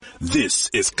This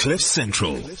is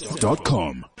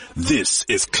CliffCentral.com. This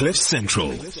is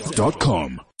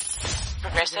CliffCentral.com.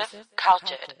 Progressive,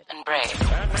 cultured, and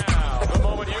brave. And now, the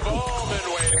moment you've all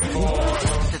been waiting for.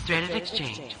 The Threaded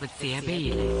Exchange with Sia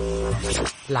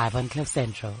Beile. Live on Cliff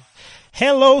Central.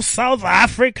 Hello, South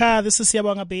Africa. This is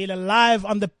Siyabonga Beile, live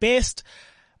on the best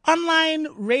online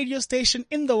radio station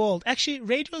in the world. Actually,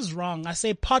 radio is wrong. I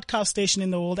say podcast station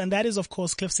in the world, and that is, of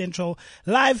course, Cliff Central,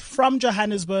 live from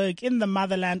Johannesburg in the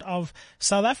motherland of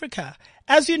South Africa.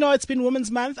 As you know, it's been Women's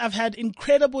Month. I've had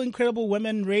incredible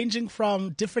women ranging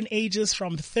from different ages,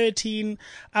 from 13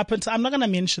 up until, I'm not going to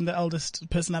mention the eldest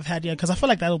person I've had here because I feel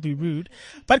like that'll be rude.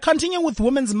 But continuing with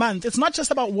Women's Month, it's not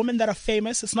just about women that are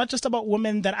famous. It's not just about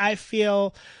women that I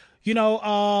feel, you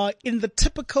know, in the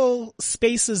typical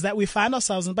spaces that we find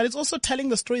ourselves in, but it's also telling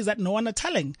the stories that no one are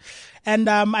telling. And,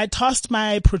 I tasked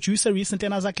my producer recently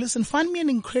and I was like, listen, find me an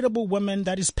incredible woman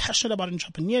that is passionate about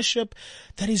entrepreneurship,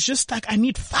 that is just like, I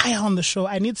need fire on the show.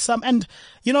 I need some, and,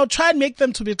 you know, try and make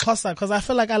them to be Xhosa, because I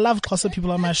feel like I love Xhosa people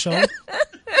on my show.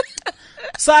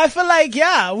 So I feel like,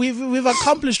 yeah, we've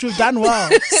accomplished, we've done well.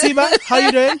 Siba, how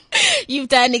you doing? You've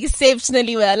done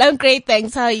exceptionally well. I'm great,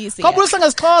 thanks. How are you, Sia?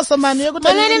 Xhosa, man.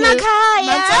 Molweni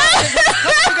emakhaya.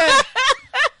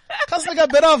 Cause a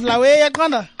bit of la way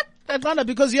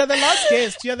because you're the last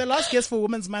guest. You're the last guest for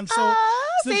Women's Month. So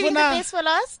saving the best for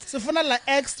last. So like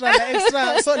extra.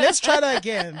 So let's try that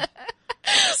again.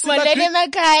 Molweni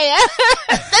emakhaya.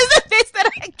 That's the best that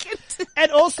I can do.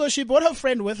 And also, she brought her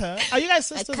friend with her. Are you guys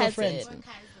sisters or friends? Cousin.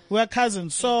 We're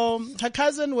cousins. So her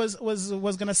cousin was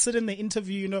gonna sit in the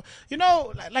interview, you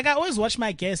know, like I always watch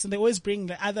my guests and they always bring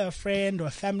either a friend or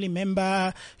a family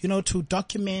member, you know, to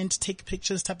document, take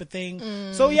pictures type of thing.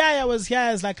 So Yaya was here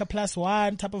as like a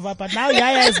 +1 type of vibe, but now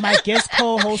Yaya is my guest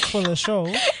co-host for the show.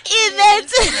 Is it?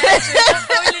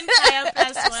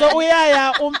 So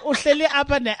Yaya, uhleli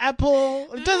up on the Apple.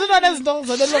 Does it not as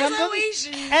tablets?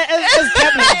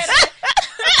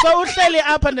 So uhleli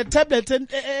up on the tablet and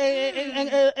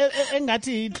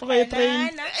engathi inhloko yetrain.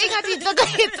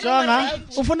 Jonga,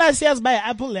 ufuna siyaziba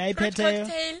iApple ayiphetheyo.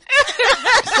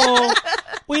 So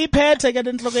uyiphethe ke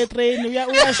inhloko yetrain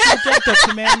uyashoot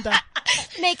documenta.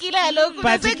 Nekile lokhu.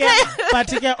 But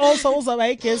ke also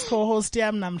uzaba guest co-host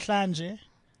yami namhlanje.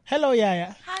 Hello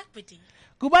Yaya. Hi buddy.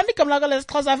 Kubani igama lakho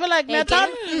lesiXhosa? I feel like that's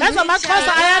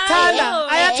amaXhosa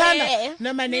ayathanda.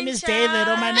 No, my name is David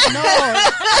or my name. No.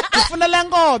 Ndifuna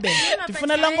lenkobe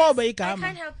igama. I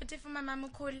can't help it if my mom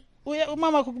cool.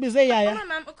 Umama kukubize Yaya. My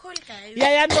mom cool guys.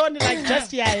 Yaya ntoni, like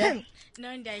just Yaya.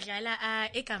 No, ndiyadlala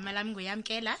igama lami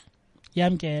nguyamkela.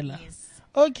 Yamkela. Yes.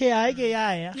 Okay, hayi ke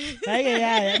Yaya.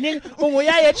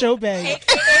 Unguyaya Joburg.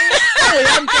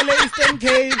 Uyamkela Eastern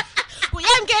Cape.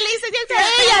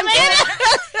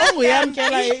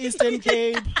 Uyamkela Eastern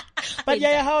Cape. But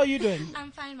Yaya, how are you doing?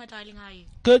 I'm fine, my darling. How are you?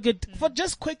 Good. For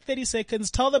just quick 30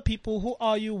 seconds, tell the people, who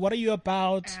are you? What are you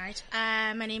about? All right.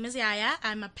 My name is Yaya.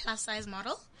 I'm a plus-size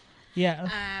model. Yeah.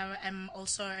 I'm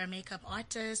also a makeup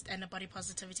artist and a body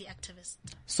positivity activist.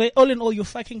 So all in all, you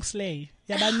fucking slay.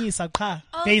 Yabanyisa cha,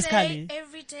 basically. Day,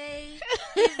 every day,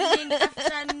 evening,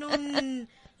 afternoon.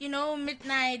 You know,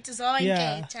 midnight is all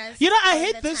engaged. You know, I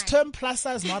hate this term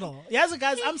plus-size model. Yes,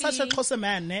 guys, I'm such a Xhosa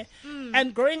man,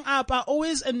 and growing up, I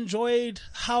always enjoyed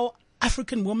how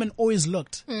African women always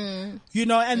looked. You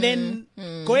know, and then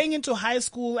going into high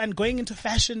school and going into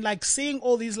fashion, like seeing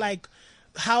all these like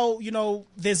how, you know,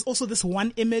 there's also this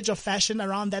one image of fashion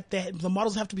around that the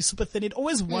models have to be super thin. It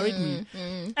always worried me.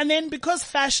 And then because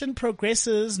fashion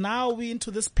progresses, now we're into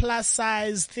this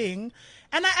plus-size thing.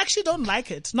 And I actually don't like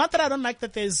it. Not that I don't like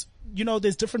that there's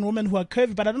different women who are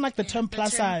curvy, but I don't like the term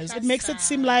plus size. It makes it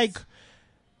seem like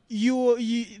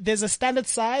there's a standard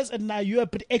size and now you're a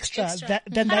bit extra.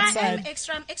 Than that side.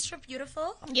 I'm extra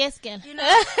beautiful. Yes, girl. You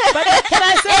know? But can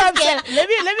I say what I'm saying? Let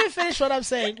me finish what I'm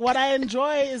saying. What I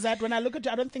enjoy is that when I look at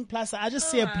you, I don't think plus size. I just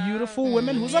see a beautiful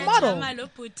woman who's a model. Do you know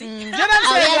what I'm saying?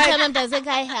 And the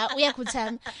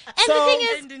thing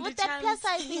is, with that plus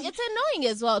size thing, it's annoying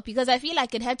as well because I feel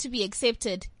like it had to be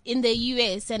accepted in the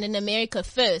US and in America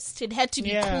first. It had to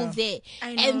be cool there.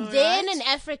 I know, and then in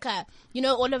Africa, you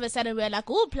know, all of a sudden we're like,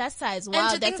 oh, plus size. Wow,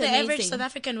 and to that's think amazing. the average South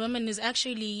African woman is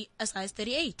actually a size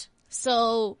 38.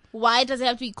 So why does it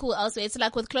have to be cool elsewhere? It's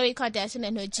like with Khloe Kardashian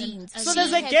and her jeans. So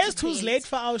there's a guest who's late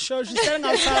for our show. She's standing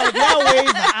outside. Yeah,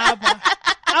 wave up.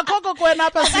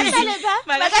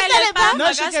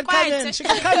 No, she can come in.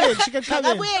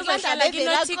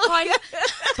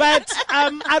 But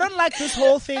I don't like this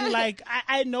whole thing. Like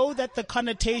I know that the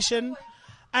connotation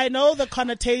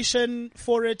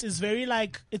for it is very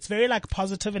like, it's very like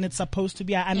positive and it's supposed to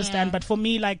be, I understand. But for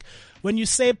me, like when you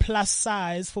say plus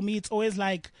size, for me, it's always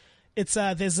like,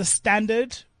 there's a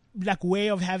standard like way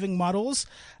of having models.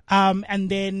 And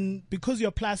then because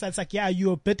you're plus, it's like, yeah,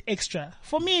 you're a bit extra.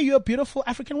 For me, you're a beautiful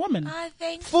African woman.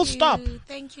 Thank Full you. stop.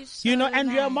 Thank you so much.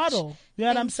 And you're a model. You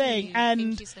know what I'm saying? You. And,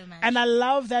 thank you so much. and I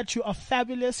love that you are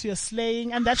fabulous. You're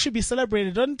slaying, and that should be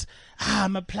celebrated. Don't,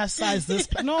 I'm a plus size this.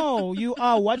 No, you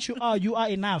are what you are. You are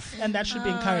enough. And that should be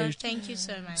encouraged. Thank you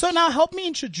so much. So now help me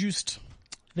introduce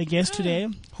the guest today,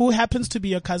 who happens to be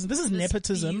your cousin. This is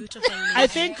nepotism. I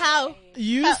think How?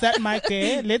 use that mic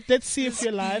there. Let's see if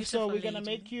you're live. So we're gonna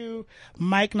make you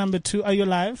mic number 2. Are you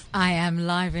live? I am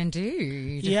live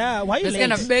indeed. Yeah. Why are you It's late?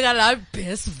 gonna make a live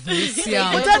best voice.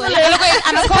 Yeah. What's up, lady?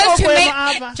 I'm supposed to make,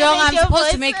 Ava. John, I'm your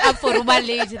supposed to voice. make up for Ruba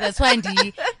late. That's why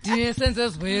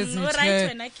senses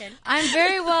I'm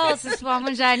very well, Sis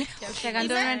Wamunjani.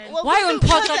 Why you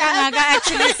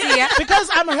actually see ya? Because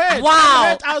I'm hurt. Wow. I'm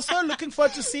hurt. I was so looking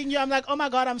forward to seeing you. I'm like, oh my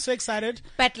God, I'm so excited.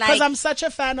 But Because like, I'm such a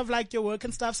fan of like your work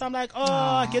and stuff. So I'm like,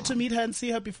 I get to meet her and see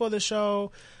her before the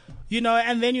show,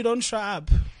 and then you don't show up.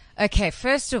 okay,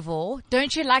 first of all,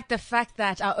 don't you like the fact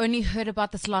that I only heard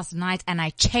about this last night and I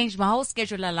changed my whole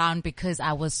schedule around because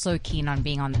I was so keen on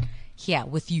being on here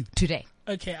with you today?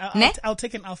 Okay, Ne? I'll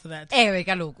take an L for that. Ewe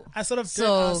kaloku. I sort of did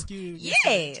So, ask you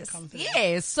yesterday to come through.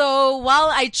 yes. So while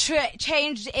I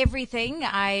changed everything,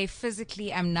 I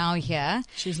physically am now here.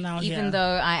 She's now here. Even though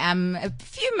I am a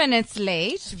few minutes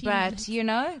late, but you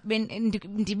know,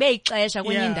 ndibe ixesha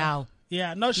kwenye ndawo.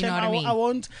 Yeah, no shame. know what I mean? I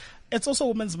won't. It's also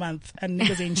Women's Month and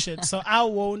niggas ain't shit. So I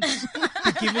won't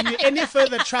be giving you any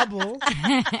further trouble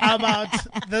about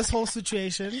this whole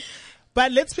situation.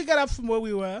 But let's pick it up from where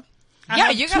we were. Yeah,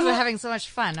 you guys are having so much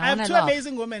fun. I have wanna two laugh.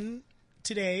 amazing women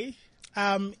today,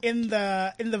 in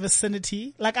the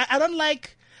vicinity. Like I don't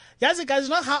like, guys, you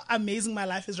know how amazing my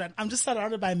life is right now? I'm just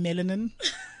surrounded by melanin.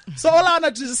 So all I want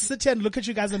to do is just sit here and look at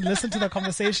you guys and listen to the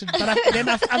conversation. But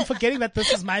I'm forgetting that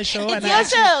this is my show. It's and your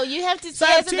show. You have to So I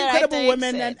steer have us two in the right incredible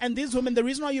women, direction. and these women, the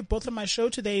reason why you're both on my show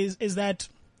today is that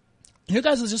you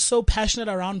guys are just so passionate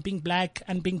around being black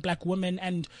and being black women,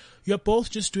 and you're both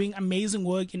just doing amazing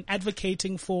work in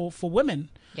advocating for women.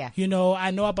 Yeah.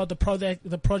 I know about the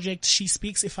project She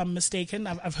Speaks, if I'm mistaken.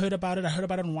 I've heard about it. I heard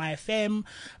about it on YFM.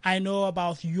 I know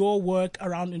about your work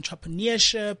around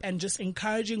entrepreneurship and just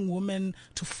encouraging women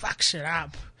to fuck shit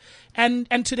up. And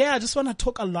today I just want to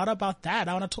talk a lot about that.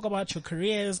 I want to talk about your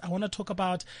careers. I want to talk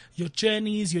about your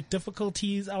journeys, your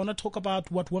difficulties. I want to talk about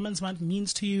what Women's Month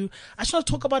means to you. I just want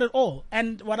to talk about it all.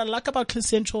 And what I like about Cliff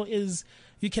Central is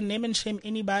you can name and shame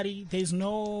anybody. There's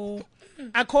no,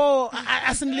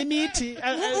 asinlimiti.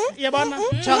 Yabona?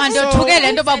 Jonga ndothuke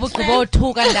lento babugqiba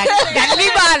uthuka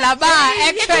ndalibala ba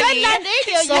actually.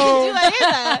 Radio, So- you can do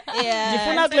whatever. Yeah.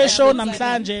 Ngifuna kule show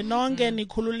namhlanje nonke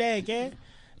nikhululeke,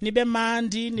 nibe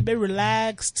mandi, nibe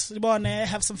relaxed, sibone,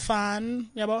 have some fun,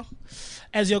 yabo.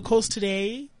 As your co-host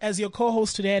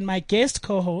today, and my guest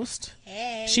co-host,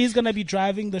 she's gonna be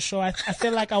driving the show. I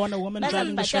feel like I want a woman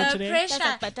driving the show today.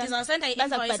 Pressure. Button. Ndizawusenda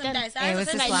i-invoice sometimes. Ewe,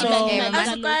 Ndizawusenda sisi i-email. wami. Ewe, man.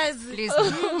 Asikwazi. Please.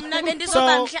 Mna bendizoba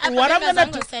So mhle apha what I'm gonna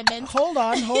do, bengazange hold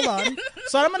on.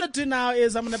 So what I'm gonna do now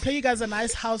is I'm gonna play you guys a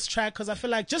nice house track because I feel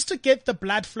like just to get the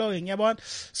blood flowing, yeah, but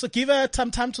so give her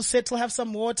some time to settle, have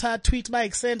some water, tweet my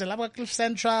extend, love Cliff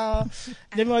Central.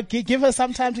 Then we'll give her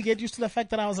some time to get used to the fact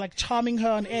that I was like charming her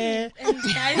on air.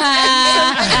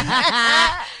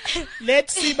 Let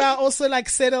Siba also like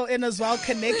settle in as well,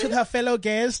 connect with her fellow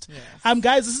guest.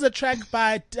 Guys, this is a track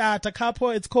by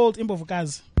Takapo. It's called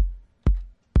Imbovukazi.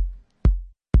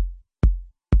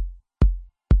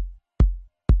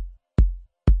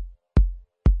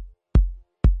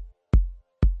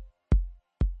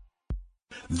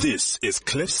 This is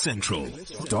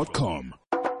CliffCentral.com.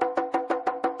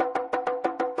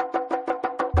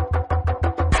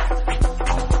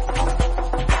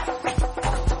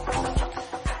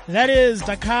 That is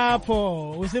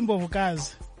Takapo with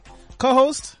Imbovukazi.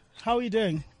 Co-host, how are you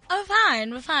doing? Oh,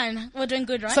 fine. We're fine. We're doing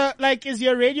good, right? So, like, is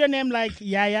your radio name like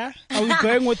Yaya? Are we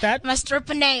going with that? My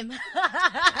stripper name.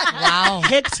 Wow.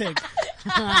 Hectic.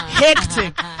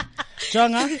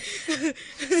 Jonga.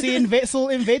 So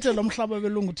invite lo mhlaba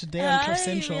belungu today on Cliff We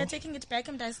Central. are taking it back,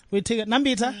 guys. We take it.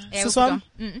 Nambita, Yeah, Siswam,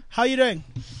 how are you doing?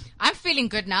 I'm feeling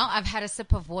good now. I've had a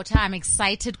sip of water. I'm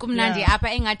excited. Kumnandi Yeah. apha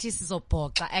engathi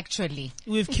sizobhoxa actually.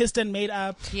 We've kissed and made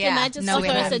up. Yeah. They might just no, we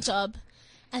offer us a haven't. job.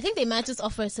 I think they might just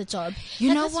offer us a job.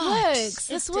 You know this what? Works.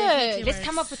 This definitely works. Let's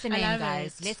come up with a I name, love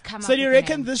guys. it. Let's come So up do you with a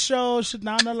reckon name. this show should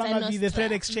now no longer be the Nostra.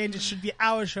 thread exchange? It should be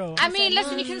our show. I mean,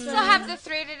 listen, you can still have the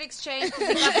threaded exchange. 'cause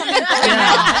we got something going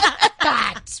on.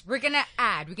 But we're gonna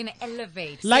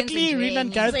elevate. Luckily, Sense and Rena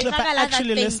and Jamie. Gareth So Cliff are if I actually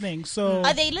like that listening. So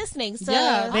Are they listening? So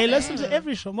yeah, they listen to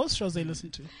every show. Most shows they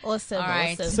listen to. awesome. All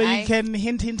right. Awesome. So you I- can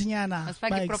hint nyana. Let's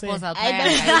make by a proposal. saying-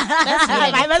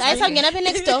 That's how I'm gonna be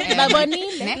next door.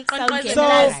 Next. So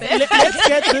let's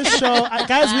get this show,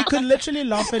 guys. We could literally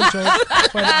laugh and joke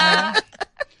for an hour,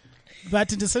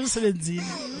 but it is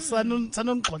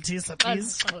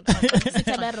please.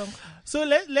 So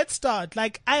let's start.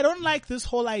 Like, I don't like this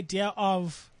whole idea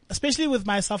of, especially with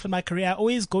myself and my career, I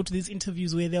always go to these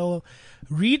interviews where they'll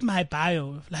read my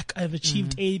bio, like I've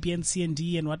achieved A, B, and C, and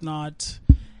D and whatnot.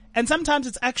 And sometimes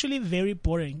it's actually very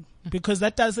boring because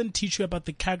that doesn't teach you about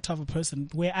the character of a person.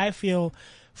 Where I feel,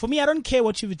 for me, I don't care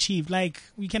what you've achieved. Like,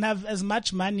 we can have as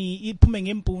much money, but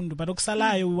we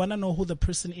want to know who the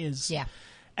person is. Yeah.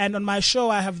 And on my show,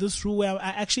 I have this rule where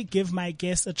I actually give my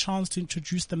guests a chance to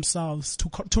introduce themselves,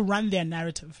 to run their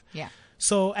narrative. Yeah.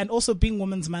 So, and also being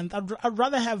Women's Month, I'd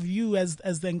rather have you as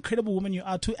the incredible woman you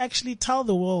are to actually tell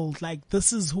the world, like,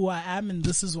 this is who I am and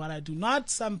this is what I do. Not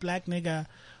some black nigga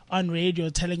on radio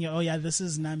telling you, oh yeah, this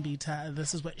is Nambita,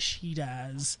 this is what she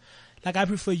does. Like, I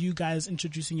prefer you guys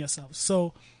introducing yourselves.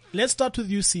 So, let's start with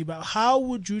you, Siba. How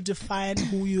would you define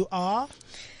who you are?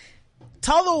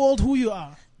 Tell the world who you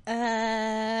are.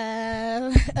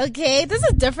 Okay, this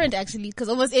is different actually because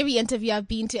almost every interview I've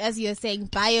been to, as you're saying,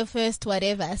 bio first,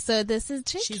 whatever. So this is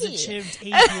tricky. She's achieved A,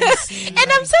 B, and C. And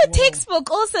I'm so textbook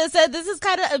also, so this is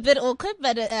kind of a bit awkward,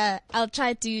 but I'll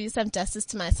try to do some justice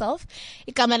to myself.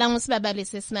 Igama langu Sibabale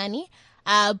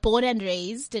Sismani, born and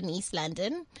raised in East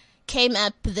London. Came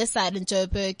up this side in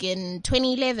Joburg in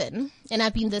 2011, and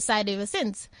I've been this side ever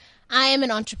since. I am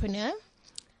an entrepreneur.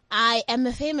 I am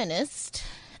a feminist.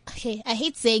 Okay, I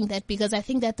hate saying that because I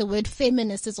think that the word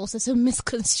feminist is also so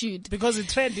misconstrued. Because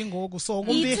it's trending, so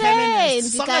It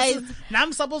feminist. trends, guys. Now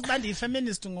I'm supposed to be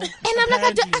feminist. And And I'm like,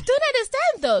 I don't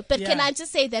understand though. But can Yeah. I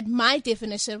just say that my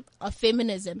definition of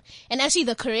feminism, and actually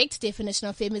the correct definition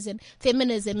of feminism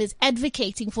is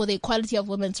advocating for the equality of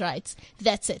women's rights.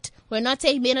 That's it. We're not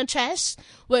saying men are trash.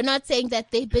 We're not saying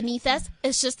that they're beneath us.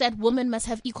 It's just that women must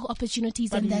have equal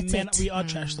opportunities, and that's it. We are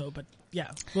trash though, but yeah,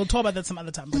 we'll talk about that some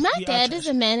other time. But My we are dad trash. is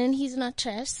a man and he's not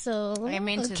trash, so I'm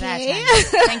into that. okay.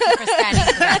 Honey. Thank you for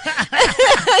standing for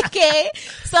that. Okay.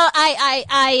 So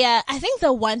I think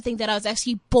the one thing that I was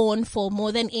actually born for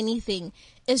more than anything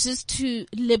is just to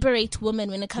liberate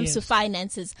women when it comes to Yes.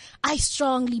 finances. I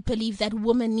strongly believe that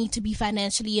women need to be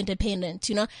financially independent.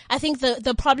 You know, I think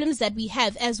the problems that we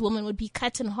have as women would be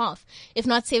cut in half. If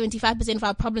not 75% of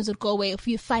our problems would go away if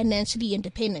we're financially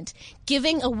independent.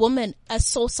 Giving a woman a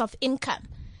source of income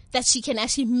that she can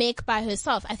actually make by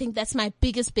herself. I think that's my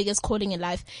biggest calling in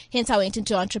life. Hence I went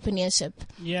into entrepreneurship.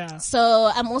 Yeah. So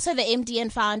I'm also the MD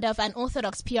and founder of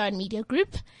Unorthodox PR and Media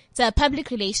Group. It's a public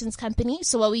relations company.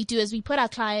 So what we do is we put our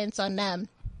clients on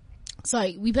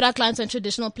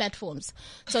traditional platforms.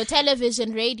 So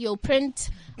television, radio, print,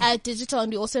 digital,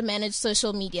 and we also manage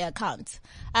social media accounts.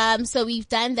 So we've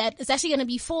done that. It's actually going to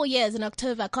be 4 years in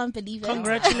October. I can't believe it.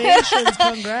 Congratulations,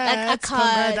 I congrats,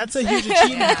 can't. That's a huge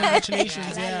achievement.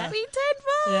 Congratulations, yeah. We turned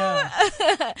 4.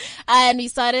 Yeah. And we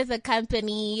started the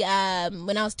company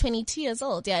when I was 22 years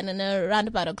old, yeah, and around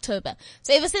about October.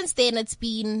 So ever since then, it's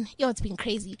been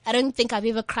crazy. I don't think I've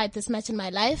ever cried this much in my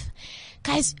life.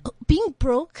 Guys, being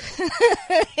broke,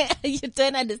 you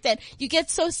don't understand. You get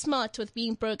so smart with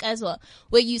being broke as well,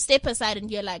 where you step aside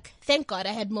and you're like, thank God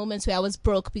I had moments where I was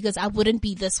broke because I wouldn't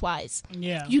be this wise.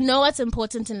 Yeah. You know what's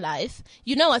important in life.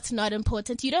 You know what's not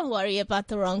important. You don't worry about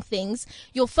the wrong things.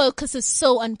 Your focus is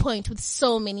so on point with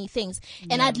so many things.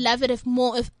 And I'd love it if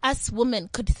us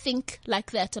women could think like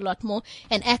that a lot more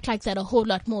and act like that a whole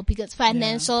lot more, because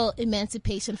financial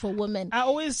emancipation for women. I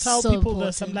always tell So people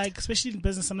this. I'm important. like, especially in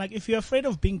business, I'm like, if you're afraid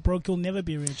of being broke, you'll never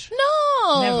be rich.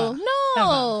 No, Never.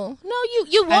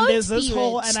 you won't And there's this be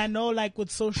whole, rich. and I know like with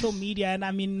social media, and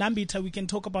I mean, Nambita, we can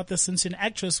talk about this since you're an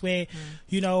actress where,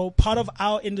 you know, part of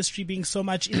our industry being so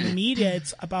much in the media,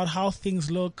 it's about how things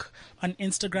look on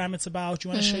Instagram. It's about, you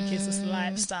want to showcase this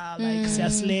lifestyle, like,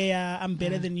 Siaslea, I'm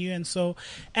better than you. And so,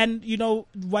 and you know,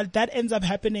 what that ends up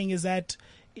happening is that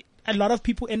a lot of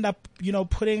people end up, you know,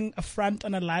 putting a front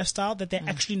on a lifestyle that they're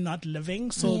actually not living.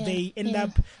 So they end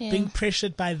up being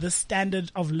pressured by this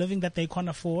standard of living that they can't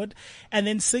afford. And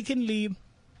then secondly,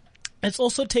 it's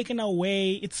also taken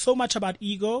away, it's so much about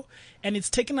ego, and it's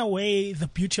taken away the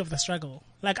beauty of the struggle.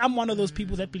 Like, I'm one of those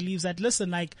people that believes that, listen,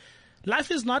 like,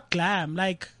 life is not glam.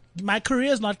 Like, my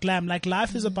career is not glam. Like,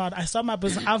 life is about, I started my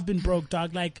business, I've been broke,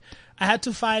 dog. Like, I had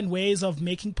to find ways of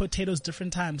making potatoes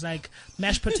different times, like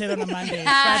mashed potato on a Monday,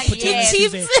 fried potato on a yes.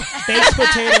 Tuesday, baked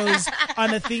potatoes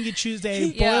on a thingy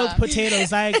Tuesday, boiled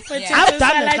potatoes. Like, I've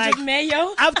done it. Like,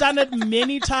 mayo. I've done it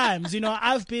many times. You know,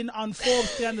 I've been on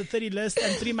Forbes 330 list,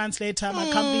 and 3 months later,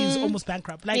 my company is almost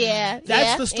bankrupt. Like,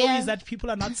 that's the stories that people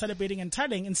are not celebrating and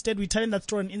telling. Instead, we're telling that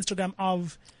story on Instagram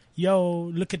of, yo,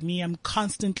 look at me, I'm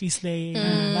constantly slaying.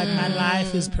 Like, my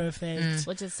life is perfect.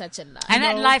 Which is such a lie. And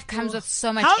that life comes with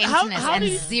so much emptiness and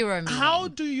zero meaning. How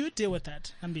do you deal with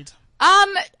that, Ambit?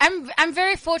 I'm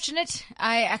very fortunate.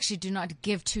 I actually do not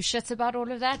give two shits about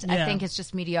all of that. Yeah. I think it's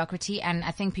just mediocrity, and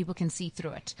I think people can see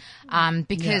through it.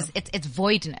 Because it's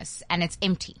voidness and it's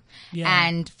empty. Yeah.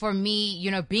 And for me,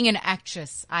 you know, being an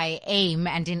actress, I aim,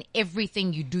 and in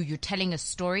everything you do, you're telling a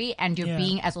story, and you're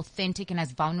being as authentic and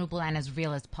as vulnerable and as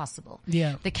real as possible.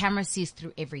 Yeah. The camera sees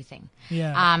through everything.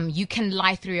 Yeah. You can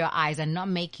lie through your eyes and not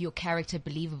make your character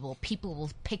believable. People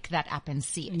will pick that up and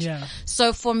see it. Yeah.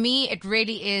 So for me, it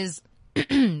really is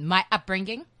my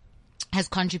upbringing has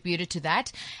contributed to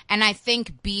that. And I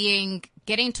think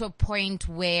getting to a point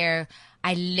where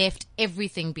I left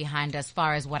everything behind as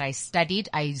far as what I studied.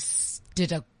 I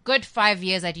did a good 5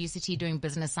 years at UCT doing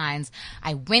business science.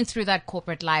 I went through that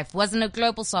corporate life, was in a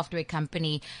global software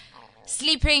company,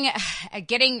 sleeping,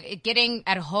 getting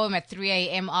at home at 3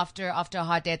 a.m. after a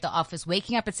hard day at the office,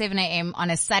 waking up at 7 a.m. on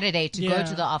a Saturday to go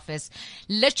to the office,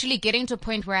 literally getting to a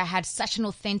point where I had such an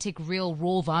authentic, real,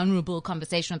 raw, vulnerable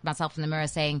conversation with myself in the mirror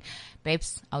saying,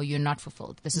 babes, oh, you're not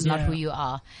fulfilled. This is not who you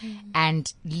are.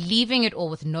 And leaving it all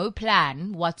with no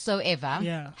plan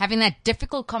whatsoever, having that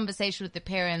difficult conversation with the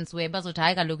parents where after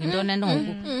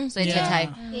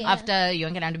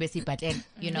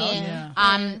you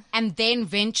know, and then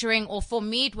venturing, or for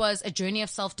me, it was a journey of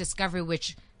self-discovery,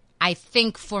 which I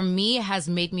think for me has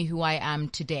made me who I am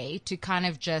today, to kind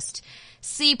of just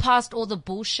see past all the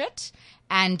bullshit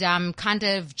and kind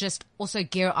of just also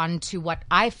gear on to what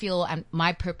I feel and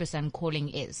my purpose and calling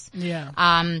is. Yeah.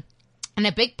 And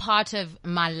a big part of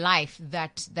my life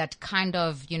that kind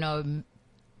of, you know,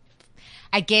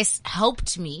 I guess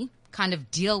helped me kind of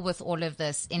deal with all of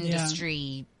this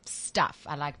industry stuff,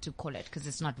 I like to call it, because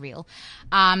it's not real,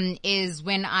 is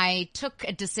when I took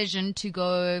a decision to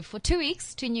go for 2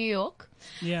 weeks to New York.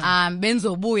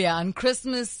 Benzobuya on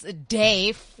Christmas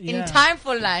Day in time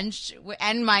for lunch,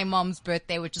 and my mom's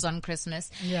birthday, which is on Christmas.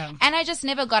 And I just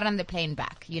never got on the plane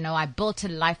back. You know, I built a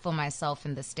life for myself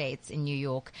in the States, in New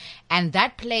York, and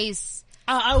that place.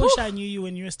 I wish I knew you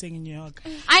when you were staying in New York.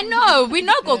 I know. We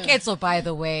know Koketso, by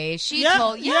the way. She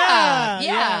told,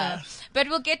 But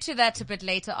we'll get to that a bit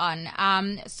later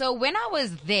on. So when I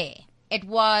was there, it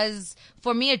was,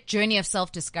 for me, a journey of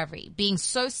self-discovery, being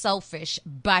so selfish,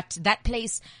 but that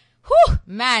place,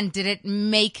 man, did it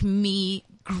make me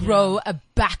grow a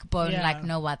backbone like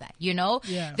no other, you know?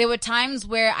 There were times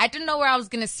where I didn't know where I was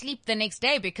going to sleep the next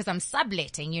day because I'm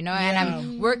subletting, you know, and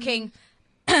I'm working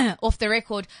off the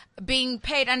record, being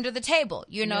paid under the table,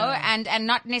 you know, and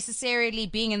not necessarily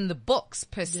being in the books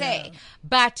per se,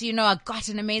 but, you know, I got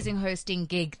an amazing hosting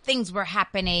gig, things were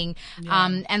happening,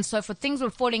 and so for things were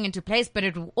falling into place, but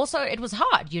it was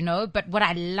hard, you know, but what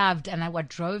I loved and what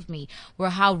drove me were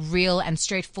how real and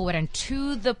straightforward and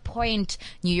to the point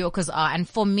New Yorkers are. And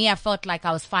for me, I felt like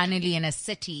I was finally in a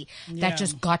city that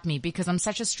just got me, because I'm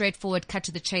such a straightforward, cut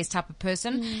to the chase type of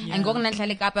person. And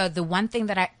the one thing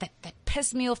that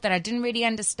pissed me off, that I didn't really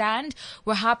understand,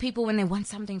 were how people, when they want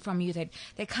something from you, they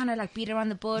kind of like beat around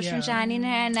the bush and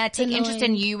take interest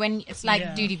in you, when it's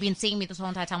like, dude, you've been seeing me this whole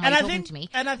entire time. Why are you talking to me?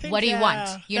 And I think, what do you want?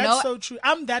 You that's know? so true.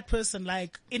 I'm that person,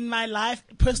 like, in my life,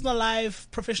 personal life,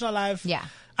 professional life.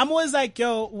 I'm always like,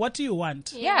 yo, what do you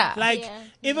want? Like,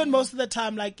 even most of the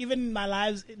time, like, even in my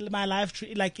life,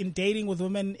 like in dating with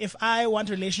women, if I want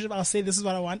a relationship, I'll say this is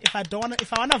what I want. If I want to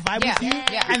vibe with you,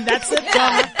 and that's it,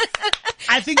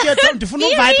 I think you're talking different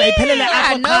vibe.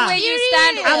 I know where you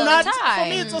stand all the time. For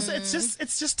me, it's also, it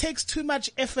just takes too much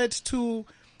effort to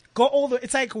go all the,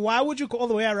 it's like, why would you go all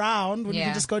the way around when you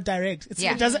can just go direct?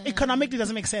 It doesn't, economically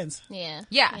doesn't make sense. So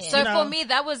You know? for me,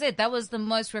 that was it. That was the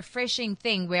most refreshing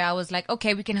thing, where I was like,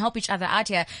 okay, we can help each other out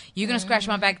here. You're going to scratch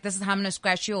my back. This is how I'm going to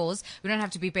scratch yours. We don't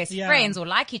have to be best friends or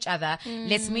like each other.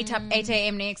 Let's meet up 8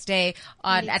 a.m. next day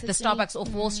at the Starbucks off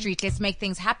Wall Street. Let's make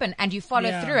things happen. And you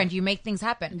follow through and you make things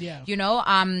happen. You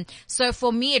know? So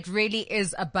for me, it really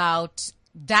is about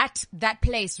that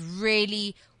place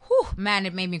really, man,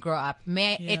 it made me grow up.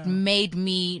 It made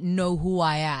me know who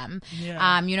I am.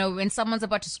 Yeah. You know, when someone's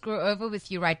about to screw over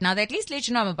with you right now, they at least let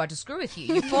you know I'm about to screw with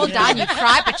you. You fall down, you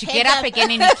cry, but you get up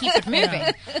again and you keep it moving.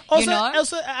 Also, you know?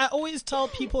 also, I always tell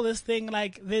people this thing,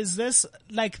 like, there's this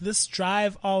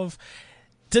drive of,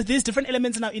 there's different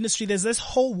elements in our industry. There's this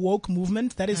whole woke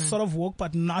movement that is sort of woke,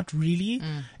 but not really.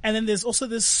 And then there's also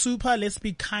this super, let's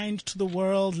be kind to the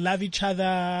world, love each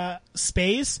other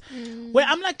space where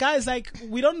I'm like, guys, like,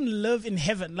 we don't live in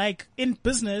heaven. Like, in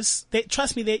business,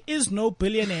 trust me, there is no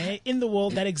billionaire in the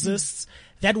world that exists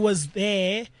that was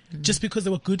there just because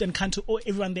they were good and kind to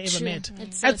everyone they ever met.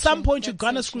 At some point, you're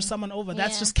gonna screw someone over.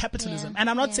 That's just capitalism. And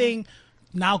I'm not saying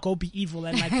now go be evil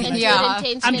and like,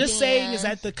 I'm just saying is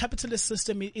that the capitalist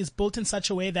system is built in such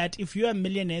a way that if you're a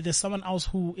millionaire, there's someone else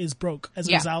who is broke as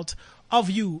a result of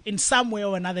you in some way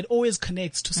or another. It always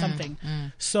connects to something.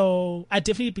 So I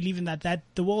definitely believe in that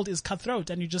the world is cutthroat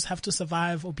and you just have to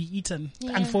survive or be eaten,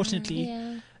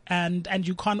 unfortunately. And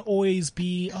you can't always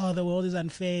be, oh, the world is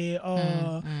unfair.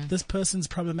 Oh, this person's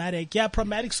problematic. Yeah,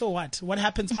 problematic. So what? What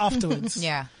happens afterwards?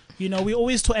 You know, we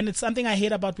always talk, and it's something I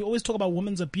hate about, we always talk about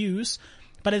women's abuse.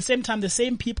 But at the same time, the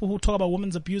same people who talk about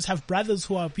women's abuse have brothers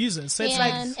who are abusers. So it's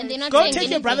like, go take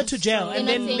your brother to jail and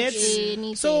then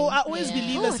let's. So I always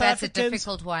believe that South that's Africans, a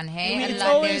difficult one, hey? I mean, And it's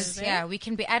like always, we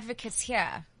can be advocates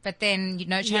here, but then, you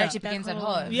know, charity begins at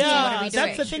home. Yeah, so what are we doing?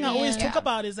 That's the thing I always talk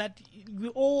about is that we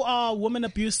all are women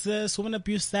abuse this, women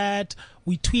abuse that.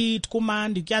 We tweet,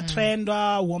 command, you get trend,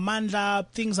 womandla,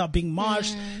 things are being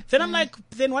marched. Then I'm like,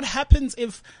 then what happens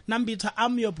if Nambita,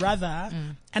 I'm your brother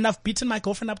and I've beaten my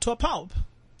girlfriend up to a pulp?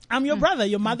 I'm your brother,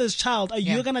 your mother's child. Are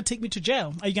you going to take me to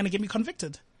jail? Are you going to get me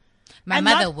convicted? My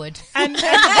mother would. And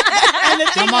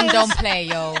the thing Your mom is, don't play,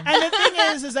 yo. And the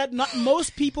thing is that not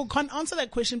most people can't answer that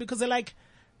question because they're like,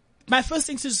 my first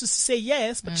thing is just to say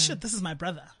yes, but shit, this is my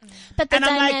brother. But the and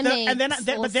I'm like,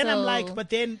 dynamics but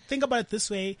then think about it this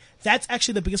way. That's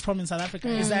actually the biggest problem in South Africa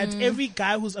is that every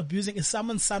guy who's abusing is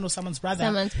someone's son or someone's brother.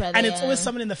 And it's always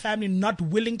someone in the family not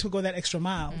willing to go that extra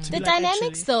mile. The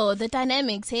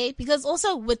dynamics, hey? Because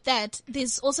also with that,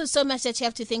 there's also so much that you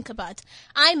have to think about.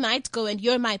 I might go and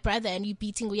you're my brother and you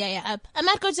beating Uyaya up. I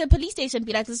might go to a police station and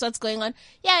be like, this is what's going on.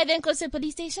 Yeah, I then go to a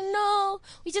police station. No,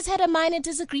 we just had a minor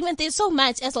disagreement. There's so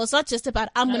much as well. It's not just about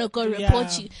I'm going to go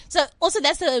report you. So also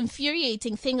that's the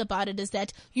infuriating thing about it is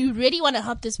that you really want to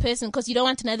help this person because you don't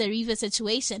want another Reva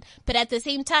situation. But at the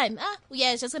same time,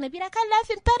 it's just going to be like, I love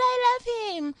him, but I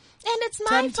love him. And it's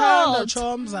my fault.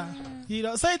 You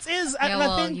know, so it is. Yeah, and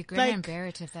well, I think, you're going to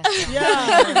embarrass if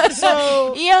that's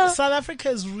so South Africa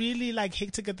is really like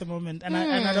hectic at the moment, and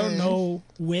I don't know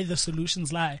where the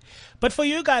solutions lie. But for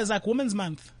you guys, like Women's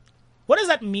Month, what does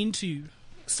that mean to you?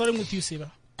 Starting with you,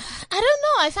 Siba. I don't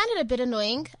know. I find it a bit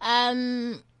annoying.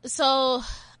 So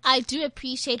I do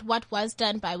appreciate what was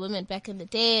done by women back in the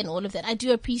day and all of that. I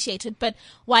do appreciate it. But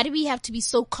why do we have to be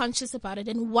so conscious about it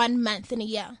in 1 month in a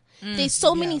year? There's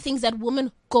so many things that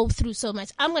women go through so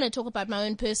much. I'm going to talk about my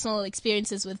own personal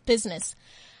experiences with business.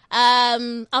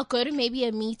 I'll go to maybe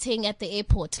a meeting at the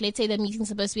airport. Let's say the meeting's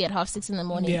supposed to be at 6:30 in the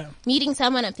morning. Yeah. Meeting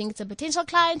someone, I think it's a potential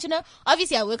client, you know.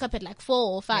 Obviously, I wake up at like 4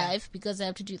 or 5 because I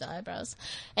have to do the eyebrows.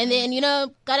 And then, you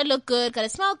know, gotta look good, gotta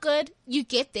smell good. You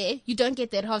get there. You don't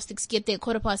get there at 6:30, get there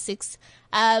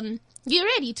 6:15. You're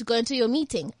ready to go into your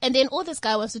meeting. And then all this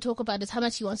guy wants to talk about is how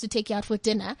much he wants to take you out for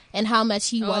dinner and how much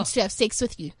he wants to have sex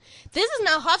with you. This is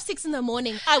now 6:30 in the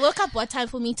morning. I woke up what time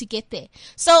for me to get there?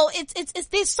 So it's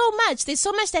there's so much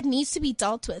that needs to be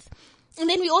dealt with. And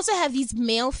then we also have these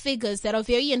male figures that are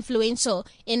very influential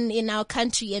in our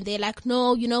country, and they're like,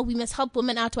 no, you know, we must help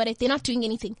women out. What if they're not doing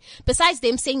anything besides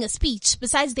them saying a speech,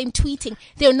 besides them tweeting?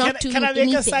 They're not doing anything. Can I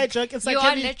make a side joke? It's you like,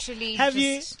 are literally.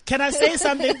 Can I say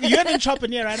something? You're an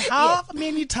entrepreneur, right? How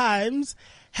many times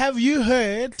have you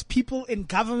heard people in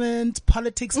government,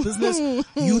 politics, business,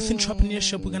 youth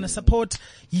entrepreneurship? We're going to support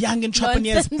young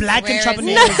entrepreneurs, black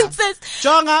entrepreneurs.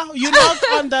 Jonga, you knock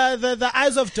on the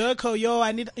eyes of Durko.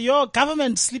 Your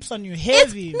government sleeps on you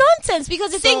heavy. It's nonsense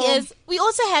because the thing is, we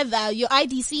also have your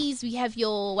IDCs, we have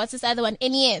your, what's this other one,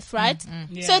 NEF, right?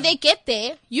 So they get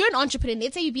there, you're an entrepreneur,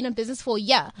 let's say you've been in business for a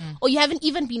year, or you haven't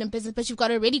even been in business, but you've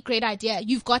got a really great idea.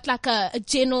 You've got like a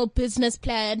general business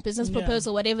plan, business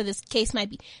proposal, whatever this case might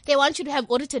be. they want you to have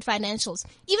audited financials.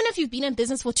 Even if you've been in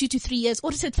business for 2 to 3 years,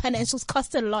 audited financials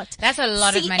cost a lot. That's a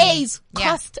lot of money. CAs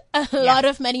cost a lot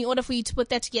of money in order for you to put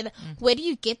that together. Where do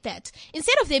you get that?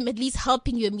 Instead of them at least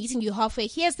helping you and meeting you halfway,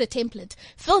 here's the template.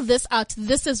 Fill this out.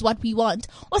 This is what we want.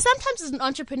 Or sometimes as an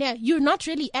entrepreneur, you're not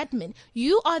really admin.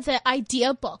 You are the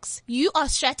idea box. You are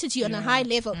strategy on a high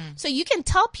level. So you can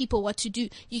tell people what to do.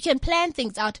 You can plan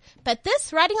things out. But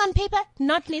this, writing on paper,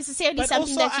 not necessarily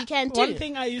something that you can do. One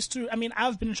thing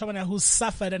I've been an entrepreneur who's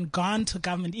suffered and gone to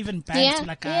government, even banks, to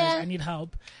like, guys, I need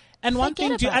help. And one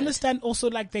thing, do you understand also,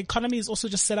 like, the economy is also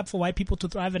just set up for white people to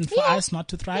thrive and for us not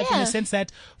to thrive, in the sense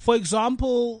that, for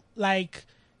example, like,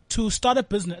 to start a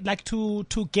business, like to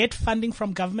get funding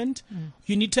from government,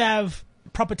 you need to have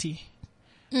property.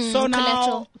 So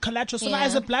now, collateral. So now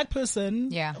as a black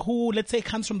person who, let's say,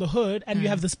 comes from the hood and you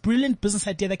have this brilliant business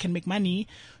idea that can make money,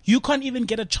 you can't even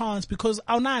get a chance because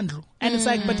aunandlu. And it's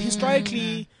like, but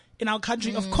historically, in our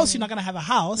country, of course, you're not going to have a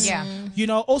house. You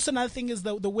know, also another thing is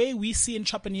the way we see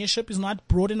entrepreneurship is not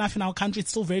broad enough in our country. It's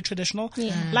still very traditional.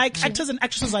 Like actors and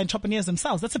actresses are entrepreneurs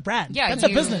themselves. That's a brand. That's a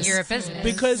business. You're a business.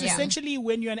 Because essentially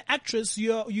when you're an actress,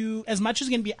 you, as much as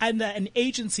you're going to be under an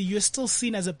agency, you're still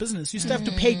seen as a business. You still have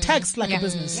to pay tax like a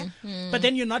business. But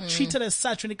then you're not treated as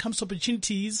such when it comes to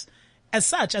opportunities. As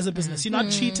such, as a business, you're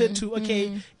not treated to,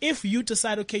 if you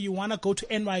decide, you want to go to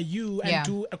NYU and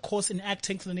do a course in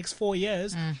acting for the next 4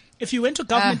 years, if you went to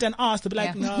government and asked, they'll be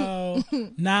like, no,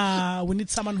 nah, we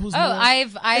need someone who's more.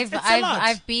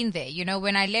 I've been there. You know,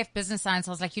 when I left business science,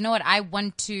 I was like, you know what,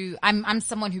 I'm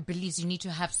someone who believes you need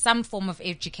to have some form of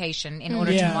education in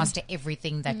order to master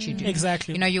everything that you do.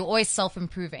 Exactly. You know, you're always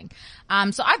self-improving.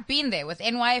 So I've been there with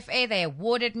NYFA. They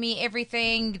awarded me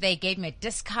everything. They gave me a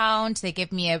discount. They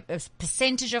gave me a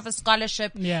percentage of a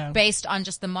scholarship based on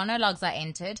just the monologues I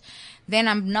entered. Then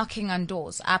I'm knocking on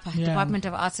doors. Department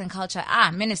of Arts and Culture.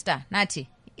 Minister Nati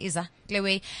Iza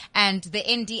Glewe and the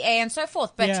NDA and so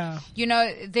forth. But you know,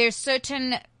 there's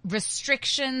certain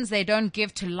restrictions they don't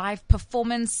give to live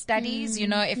performance studies. You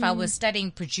know, if I was studying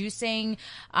producing,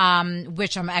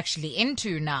 which I'm actually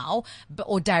into now,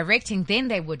 or directing, then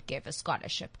they would give a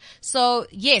scholarship. So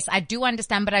yes, I do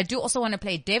understand, but I do also want to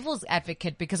play devil's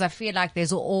advocate because I feel like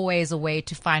there's always a way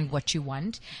to find what you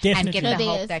want and get the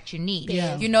help that you need.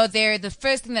 You know, the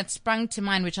first thing that sprung to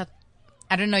mind, which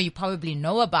I don't know, you probably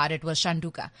know about it, was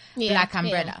Shanduka, Black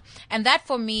Umbrella. And that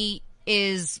for me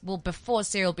is, well, before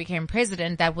Cyril became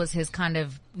president, that was his kind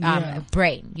of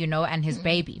brain, you know, and his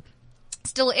baby.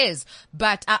 Still is.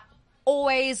 But I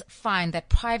always find that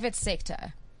private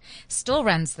sector still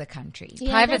runs the country.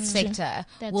 Private sector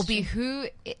will be who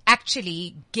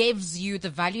actually gives you the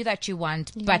value that you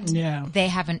want, but they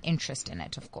have an interest in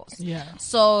it, of course.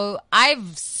 So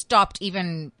I've stopped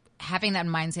even having that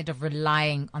mindset of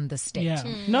relying on the state.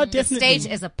 No, definitely. The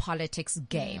state is a politics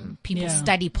game. People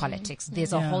study politics.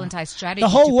 There's a whole entire strategy. The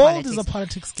whole to world politics. is a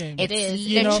politics game. It is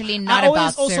you literally know, not I always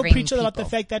about also serving preach people. about the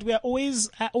fact that I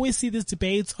always see these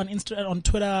debates on on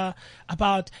Twitter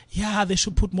about they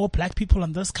should put more black people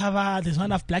on this cover. There's not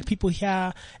enough black people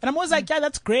here, and I'm always like,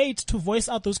 that's great to voice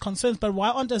out those concerns, but why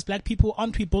aren't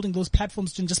we building those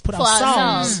platforms to just put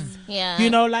ourselves? You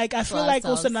know, like I feel like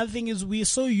also another thing is we're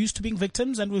so used to being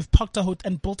victims, and we've parked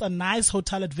and built a nice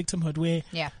hotel at victimhood where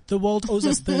the world owes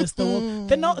us this.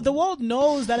 The world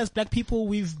knows that as black people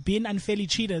we've been unfairly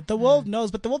cheated. The world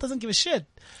knows, but the world doesn't give a shit.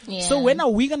 So when are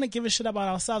we gonna give a shit about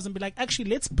ourselves and be like, actually,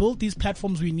 let's build these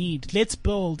platforms we need. Let's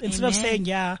build instead of saying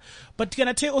But can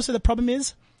I tell you also the problem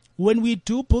is, when we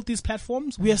do build these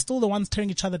platforms, we are still the ones tearing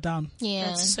each other down.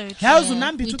 That's so true. We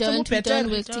don't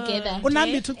work together.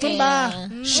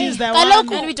 She's the one.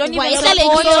 And we don't even So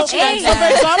for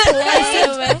example,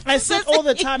 I said all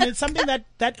the time, it's something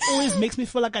that always makes me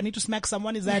feel like I need to smack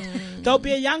someone, is that there'll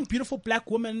be a young, beautiful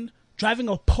black woman driving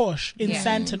a Porsche in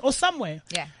Sandton or somewhere.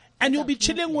 And you'll be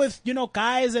chilling with, you know,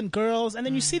 guys and girls, and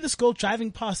then you see this girl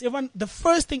driving past. The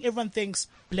first thing everyone thinks,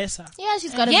 bless her.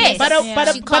 She's got a But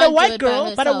a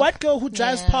white girl who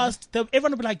drives past,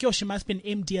 everyone will be like, yo, she must be an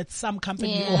MD at some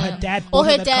company, or her dad bought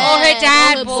her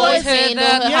dad bought her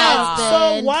the house.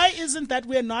 So why isn't that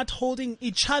we're not holding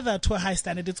each other to a high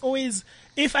standard? It's always,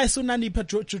 if I saw Nandi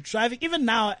driving, even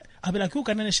now, I'll be like,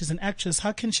 she's an actress.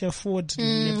 How can she afford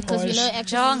because we know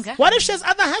actresses. What if she has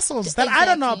other hassles that I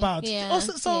don't know about?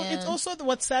 It's also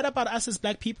what's sad about us as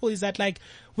black people is that, like,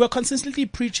 we're consistently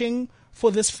preaching for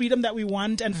this freedom that we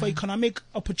want and for economic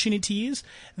opportunities,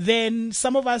 then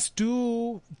some of us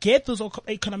do get those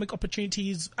economic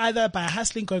opportunities either by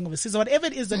hustling, going overseas, or whatever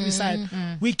it is that we decide.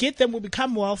 We get them, we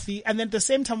become wealthy, and then at the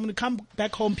same time, when we come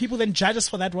back home, people then judge us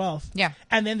for that wealth. Yeah.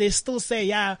 And then they still say,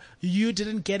 yeah, you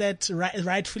didn't get it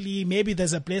rightfully. Maybe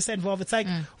there's a blessing involved. It's like,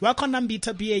 why can't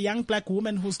Nambita be a young black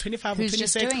woman who's 25 Who's or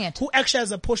just 26 doing it. who actually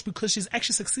has a Porsche because she's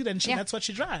actually succeeded and that's what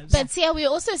she drives. But see, we're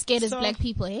also scared as So- black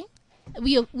people, eh?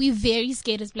 We're very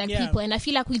scared as black people, and I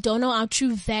feel like we don't know our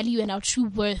true value and our true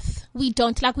worth. We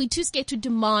don't, like, we're too scared to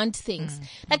demand things.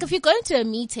 Like, if you go into a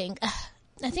meeting,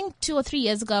 I think 2 or 3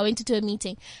 years ago, I went into a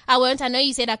meeting. I know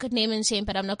you said I could name and shame,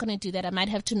 but I'm not going to do that. I might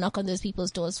have to knock on those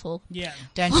people's doors for. Yeah.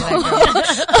 Don't do that, girl.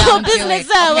 Don't do business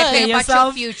it. hour. Okay, think about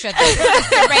your future. This is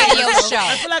the radio I show.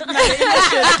 feel like now the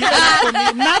industry has given up for me.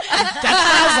 Not that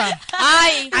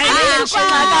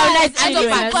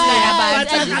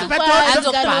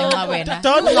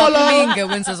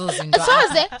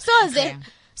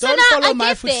Don't now follow I my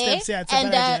get footsteps. there, Yeah, it's a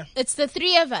and bad idea. it's the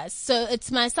three of us. So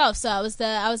it's myself. So I was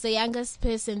the youngest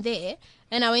person there,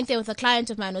 and I went there with a client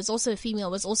of mine who was also a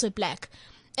female, was also black,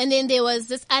 and then there was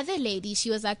this other lady. She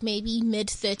was like maybe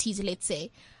mid-30s, let's say.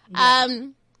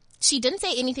 She didn't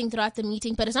say anything throughout the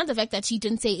meeting, but it's not the fact that she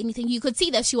didn't say anything. You could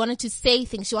see that she wanted to say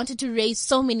things. She wanted to raise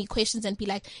so many questions and be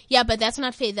like, yeah, but that's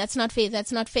not fair. That's not fair.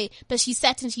 That's not fair. But she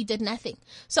sat and she did nothing.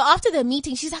 So after the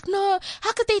meeting, she's like, no,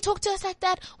 how could they talk to us like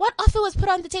that? What offer was put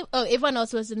on the table? Oh, everyone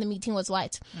else who was in the meeting was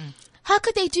white. How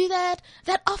could they do that?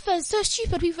 That offer is so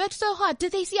stupid. We've worked so hard.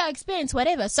 Did they see our experience?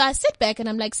 Whatever. So I sit back and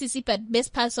I'm like, Sissy, but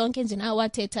best person can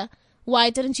teta.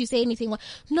 Why didn't you say anything?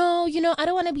 No, I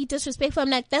don't want to be disrespectful. I'm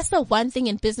like, that's the one thing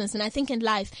in business. And I think in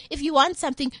life, if you want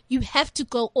something, you have to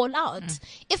go all out.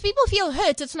 If people feel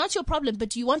hurt, it's not your problem,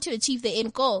 but you want to achieve the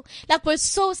end goal. Like, we're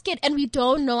so scared and we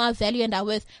don't know our value and our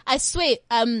worth. I swear,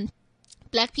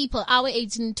 black people our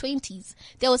age in 20s,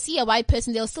 they'll see a white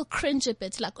person, they'll still cringe a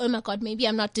bit, like, oh my God, maybe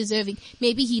I'm not deserving.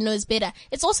 Maybe he knows better.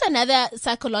 It's also another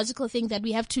psychological thing that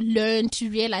we have to learn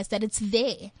to realize that it's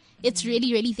there. It's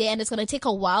really, really there, and it's going to take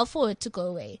a while for it to go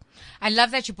away. I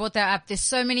love that you brought that up. There's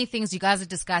so many things you guys are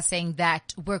discussing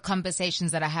that were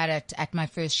conversations that I had at my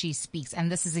first She Speaks.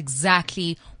 And this is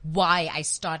exactly why I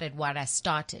started what I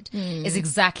started, is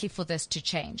exactly for this to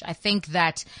change. I think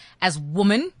that as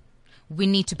women, we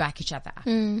need to back each other.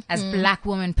 As black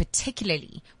women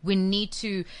particularly, we need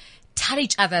to tell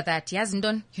each other that, yes,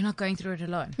 Ndon, you're not going through it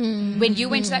alone. When you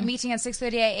went to that meeting at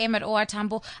 6:30 a.m. at OR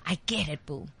Tambo, I get it,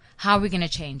 boo. How are we going to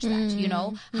change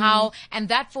that? And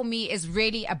that for me is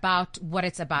really about what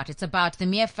it's about. It's about the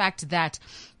mere fact that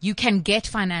you can get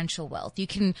financial wealth. You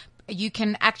can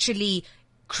actually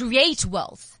create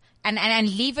wealth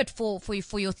and leave it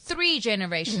for your 3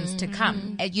 generations to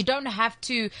come. You don't have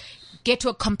to get to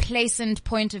a complacent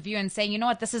point of view and say, you know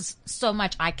what, this is so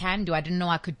much I can do. I didn't know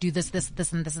I could do this,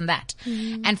 and this and that.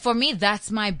 And for me, that's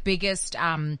my biggest,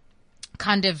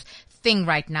 kind of thing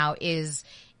right now is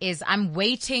I'm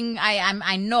waiting.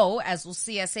 I know, as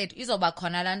Usia said, izoba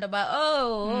khona lando ba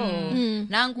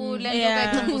nangu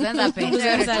lendo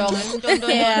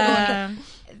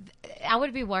I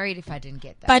would be worried if I didn't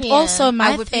get that. But also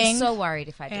I would be so worried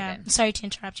if I didn't. Sorry to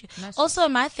interrupt you. Also,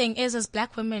 my thing is, as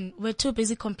black women, we're too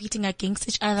busy competing against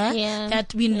each other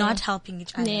that we're not helping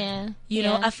each other. You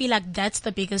know, I feel like that's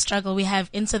the biggest struggle we have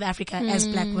in South Africa as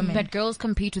black women. But girls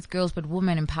compete with girls, but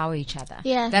women empower each other.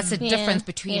 Yeah. That's the difference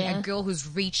between a girl who's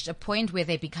reached a point where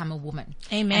they become a woman.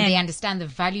 Amen. And they understand the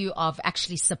value of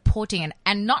actually supporting.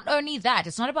 And not only that,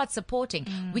 it's not about supporting.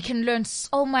 We can learn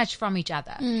so much from each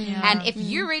other. And if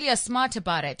you really are smart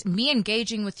about it, me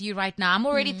engaging with you right now, I'm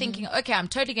already thinking, okay, I'm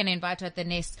totally going to invite her at the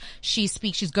next She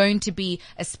Speaks. She's going to be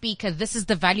a speaker. This is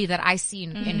the value that I see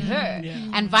in her.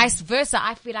 And vice versa.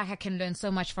 I feel like I can learn so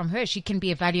much from her. She can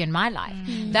be a value in my life.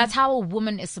 That's how a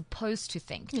woman is supposed to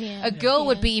think. A girl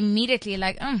would be immediately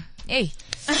like, hey,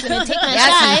 she's going to take my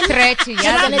shine.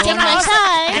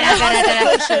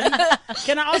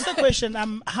 Can I ask a question?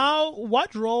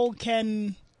 What role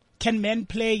can men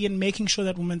play in making sure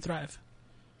that women thrive?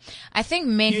 I think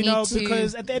men need to,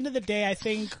 because at the end of the day, I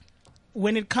think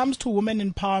when it comes to women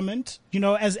empowerment, and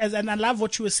I love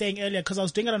what you were saying earlier, because I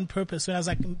was doing it on purpose when I was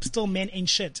like, still men ain't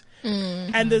shit.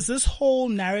 And there's this whole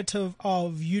narrative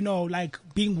of, like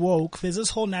being woke. There's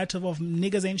this whole narrative of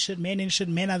niggas ain't shit, men ain't shit,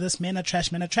 men are this, men are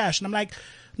trash, men are trash. And I'm like,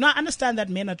 no, I understand that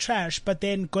men are trash, but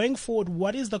then going forward,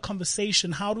 what is the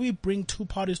conversation? How do we bring two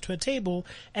parties to a table,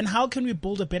 and how can we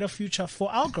build a better future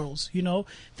for our girls? You know,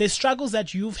 there's struggles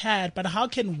that you've had, but how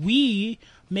can we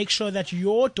make sure that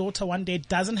your daughter one day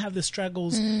doesn't have the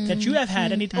struggles that you have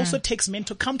had? And it also takes men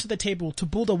to come to the table to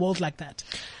build a world like that.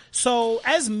 So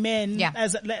as men,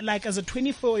 as a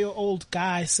 24-year-old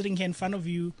guy sitting here in front of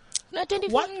you, not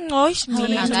 24. What? Guys,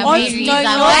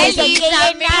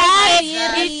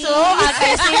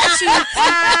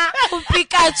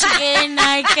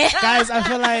 I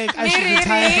feel like I should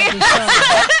retire from the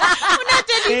show.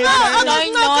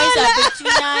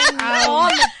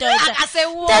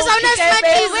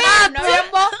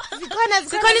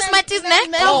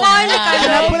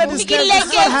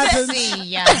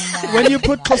 When you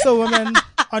put Kosa women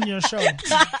on your show,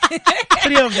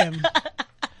 3 of them.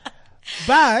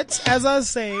 But as I was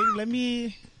saying, let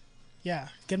me,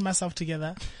 get myself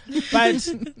together. But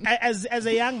as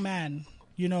a young man,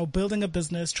 you know, building a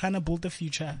business, trying to build the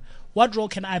future, what role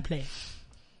can I play?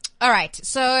 All right.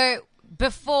 So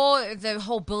before the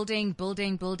whole building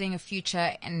a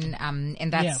future in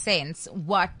that sense,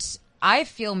 what I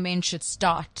feel men should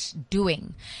start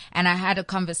doing. And I had a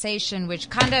conversation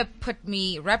which kind of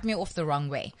rubbed me off the wrong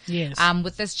way. Yes.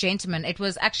 With this gentleman. It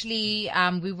was actually,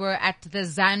 we were at the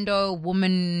Zando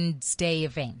Women's Day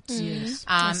event. Yes.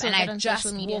 And I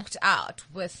just walked out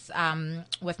with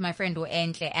my friend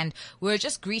Oentle, and we were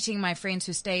just greeting my friends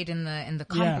who stayed in the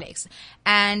complex.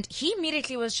 And he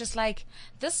immediately was just like,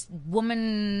 this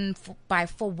woman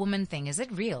for woman thing, is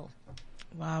it real?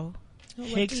 Wow.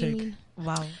 Hectic.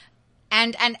 Wow.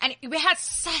 And we had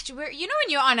when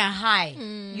you're on a high,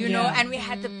 know, and we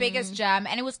had the biggest jam,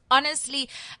 and it was honestly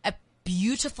a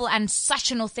beautiful and such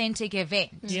an authentic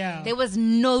event. Yeah. There was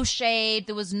no shade.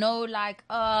 There was no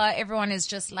everyone is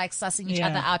just like sussing each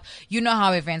other out. You know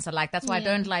how events are like. That's why I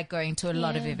don't like going to a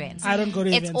lot of events. I don't go to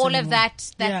events It's all anymore. of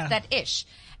that ish.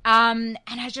 And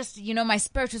I just, my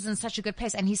spirit was in such a good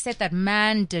place. And he said that,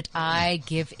 man, did I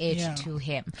give it to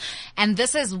him. And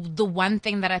this is the one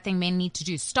thing that I think men need to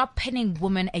do. Stop pitting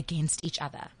women against each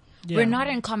other. Yeah. We're not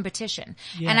in competition.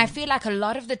 Yeah. And I feel like a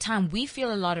lot of the time we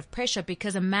feel a lot of pressure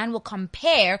because a man will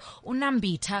compare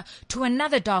Unambita to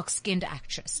another dark-skinned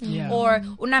actress. Yeah. Or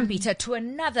Unambita to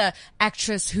another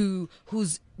actress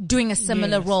who's doing a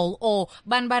similar role, or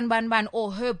ban,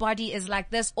 or her body is like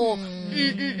this, or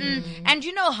And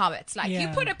you know how it's like. You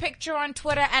put a picture on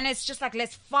Twitter and it's just like,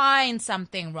 let's find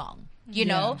something wrong. You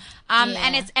know,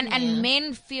 and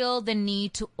men feel the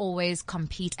need to always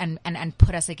compete and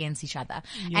put us against each other.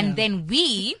 Yeah. And then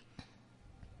we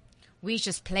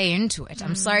just play into it.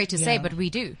 I'm sorry to say, but we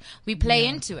do. We play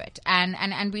into it.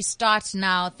 And we start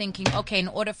now thinking, okay, in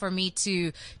order for me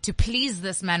to please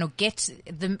this man or get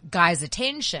the guy's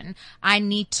attention, I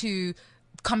need to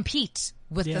compete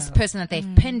with this person that they've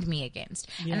pinned me against.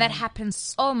 Yeah. And that happens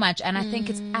so much, and I think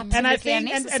it's absolutely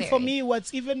unnecessary. And for me,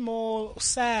 what's even more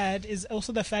sad is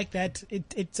also the fact that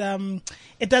it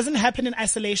doesn't happen in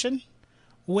isolation,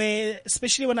 where,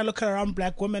 especially when I look around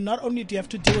black women, not only do you have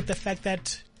to deal with the fact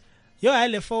that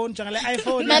iPhone,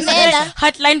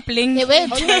 hotline bling.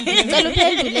 But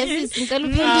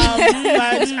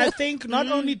I think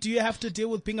not only do you have to deal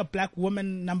with being a black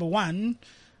woman, number one,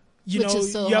 you're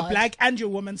hard. black and you're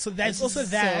a woman, so there's also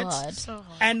that. So hard.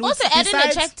 And also add in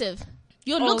attractive.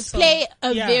 Your looks play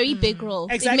a very big role.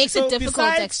 Exactly. It makes it difficult,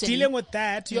 besides actually. dealing with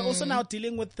that, you're also now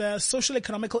dealing with the social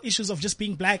economical issues of just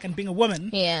being black and being a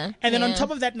woman. Yeah. And then on top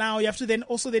of that, now you have to then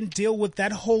also deal with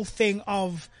that whole thing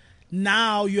of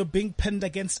now you're being pinned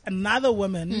against another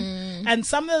woman. And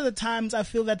some of the times I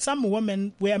feel that some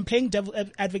women, where I'm playing devil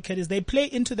advocate, is they play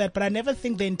into that, but I never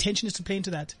think the intention is to play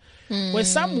into that. Where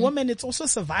some women, it's also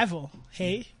survival.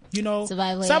 Hey,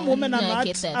 survival, some women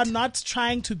are not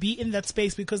trying to be in that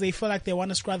space because they feel like they want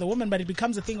to screw the woman, but it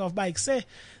becomes a thing of say,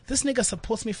 this nigga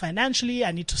supports me financially,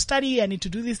 I need to study, I need to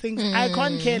do these things. I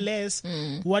can't care less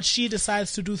what she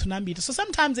decides to do to Nambita. So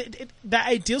sometimes the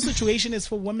ideal situation is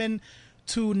for women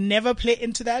to never play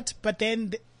into that, but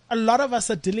then a lot of us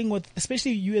are dealing with,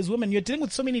 especially you as women, you're dealing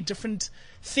with so many different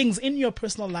things in your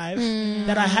personal life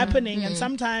that are happening, and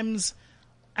sometimes,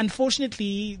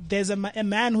 unfortunately, there's a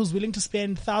man who's willing to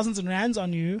spend thousands of rands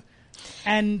on you,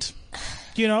 and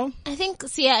I think,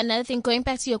 another thing, going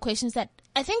back to your questions, that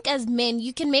I think as men,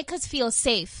 you can make us feel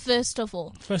safe, first of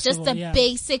all.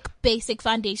 Basic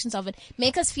foundations of it.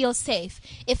 Make us feel safe.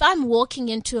 If I'm walking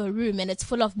into a room and it's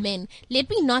full of men, let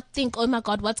me not think, oh my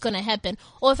God, what's going to happen?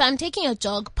 Or if I'm taking a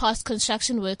jog past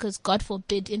construction workers, God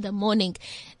forbid, in the morning,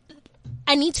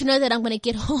 I need to know that I'm going to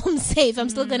get home safe. I'm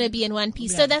still going to be in one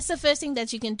piece. So that's the first thing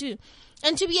that you can do.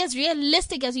 And to be as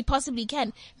realistic as you possibly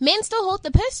can. Men still hold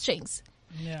the purse strings.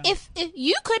 Yeah. If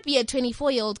you could be a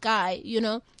 24-year-old guy, you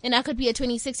know, and I could be a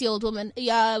 26-year-old woman.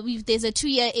 Yeah, there's a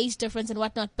 2-year age difference and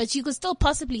whatnot, but you could still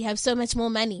possibly have so much more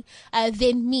money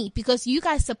than me because you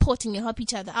guys support and you help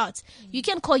each other out. You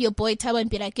can call your boy Tabo and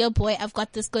be like, yo boy, I've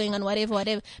got this going on, whatever.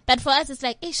 But for us, it's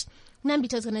like, ish,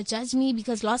 Nambito's gonna judge me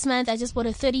because last month I just bought a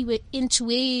 30-inch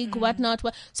wig, whatnot.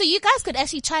 So you guys could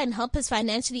actually try and help us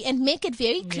financially and make it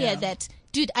very clear that,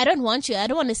 dude, I don't want you. I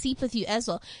don't want to sleep with you as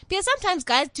well. Because sometimes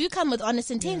guys do come with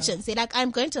honest intentions. They're like, I'm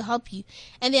going to help you.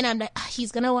 And then I'm like,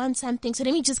 he's going to want something. So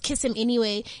let me just kiss him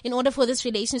anyway in order for this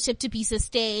relationship to be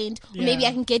sustained. Or maybe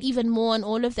I can get even more and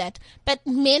all of that. But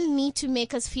men need to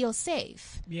make us feel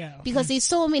safe. Yeah. Because there's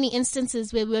so many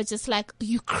instances where we're just like,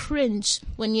 you cringe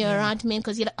when you're around men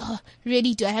because you're like, oh,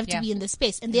 really, do I have to be in this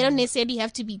space? And they don't necessarily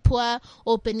have to be poor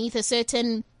or beneath a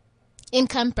certain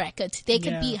income bracket. They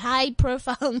could be high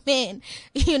profile men.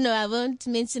 You know, I won't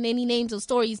mention any names or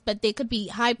stories, but they could be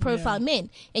high profile men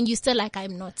and you still like,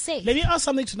 I'm not safe. Let me ask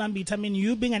something to Nambit. I mean,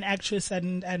 you being an actress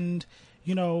and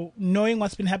you know, knowing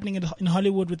what's been happening in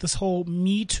Hollywood with this whole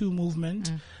Me Too movement,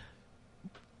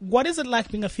 what is it like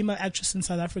being a female actress in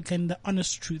South Africa in the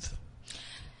honest truth?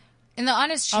 In the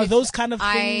honest truth, are those kind of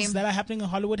things that are happening in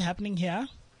Hollywood happening here?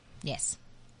 Yes.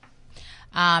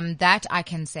 That I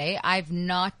can say.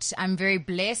 I'm very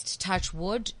blessed, touch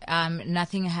wood.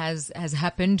 Nothing has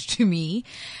happened to me.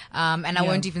 And I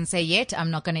won't even say yet. I'm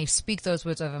not going to speak those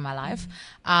words over my life.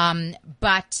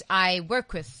 But I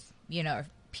work with, you know,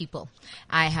 people.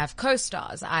 I have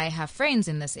co-stars. I have friends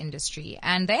in this industry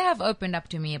and they have opened up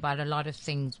to me about a lot of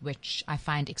things which I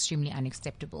find extremely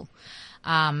unacceptable.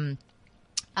 It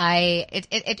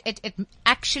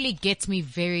actually gets me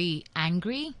very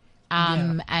angry.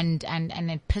 And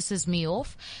it pisses me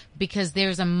off because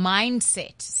there's a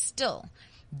mindset still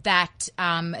that,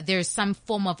 there's some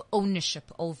form of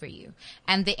ownership over you.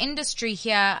 And the industry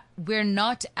here, we're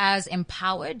not as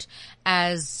empowered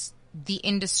as the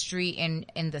industry in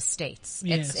the States.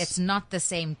 Yes. It's not the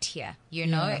same tier, you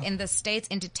know. In the States,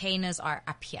 entertainers are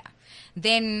up here.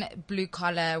 Then blue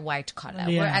collar, white collar.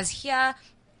 Whereas here,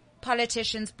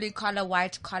 politicians, blue collar,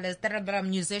 white collars,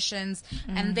 musicians,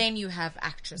 and then you have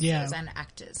actresses and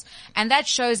actors. And that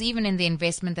shows even in the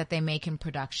investment that they make in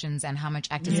productions and how much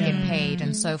actors get paid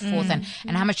and so forth and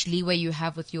how much leeway you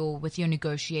have with your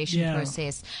negotiation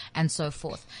process and so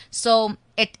forth. So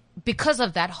because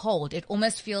of that hold, it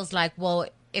almost feels like, well,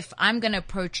 if I'm going to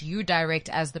approach you direct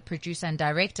as the producer and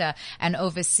director and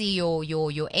oversee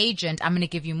your agent, I'm going to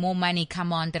give you more money,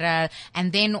 come on,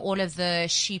 and then all of the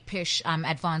sheepish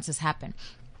advances happen.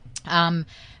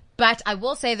 But I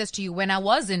will say this to you, when I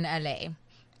was in LA,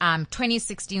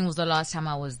 2016 was the last time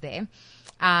I was there.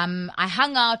 I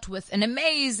hung out with an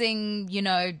amazing, you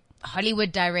know,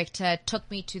 Hollywood director, took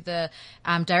me to the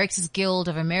Directors Guild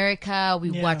of America. We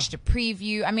watched a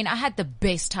preview. I mean, I had the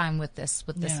best time with this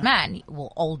man,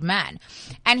 well, old man.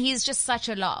 And he's just such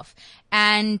a laugh.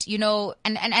 And, you know,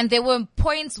 and there were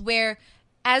points where,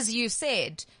 as you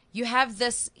said, you have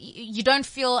this, you don't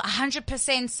feel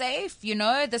 100% safe, you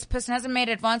know, this person hasn't made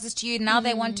advances to you. Now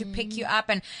they want to pick you up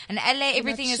and LA,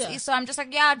 everything is, so I'm just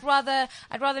like, yeah,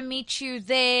 I'd rather meet you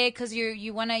there because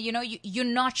you want to, you know, you're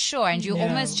not sure and you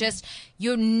almost just,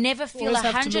 you never feel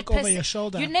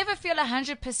 100%, you never feel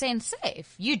 100%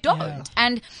 safe. You don't. Yeah.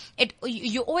 And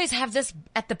you always have this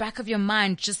at the back of your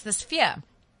mind, just this fear.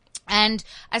 And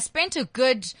I spent a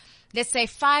good, let's say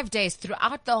 5 days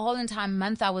throughout the whole entire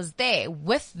month I was there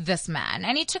with this man.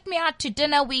 And he took me out to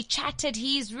dinner. We chatted.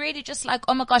 He's really just like,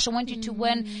 oh my gosh, I want you to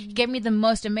win. He gave me the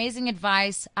most amazing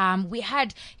advice. We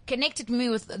had connected me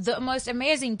with the most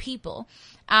amazing people.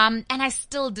 And I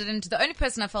still didn't. The only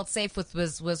person I felt safe with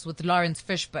was with Lawrence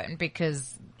Fishburne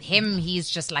because he's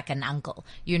just like an uncle,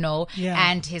 you know,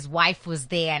 and his wife was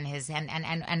there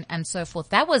and so forth.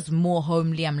 That was more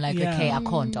homely. I'm like, okay, I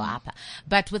can't do apa.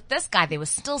 But with this guy, there was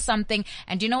still something.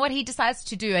 And you know what he decides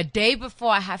to do? A day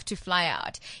before I have to fly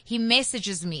out, he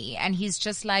messages me and he's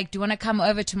just like, do you want to come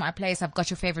over to my place? I've got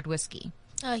your favorite whiskey.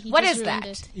 Oh, what is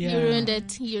that? You ruined it.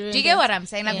 Do you get what I'm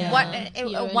saying? Like,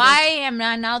 why am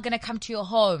I now going to come to your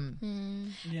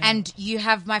home? And you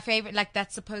have my favorite, like,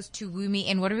 that's supposed to woo me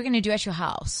in. What are we going to do at your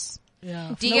house?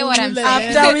 Yeah. Do you get what I'm saying?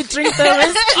 After we drink the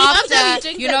whiskey. After,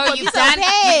 you know, you've done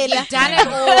it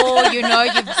all, you know,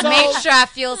 you've made sure I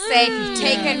feel safe, you've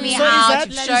taken me out,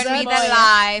 you've shown me the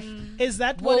life. Is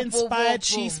that what inspired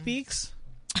She Speaks?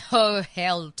 Oh,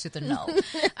 hell to the no.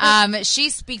 She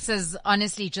Speaks has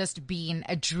honestly just been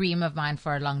a dream of mine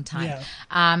for a long time.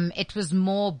 Yeah. It was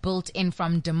more built in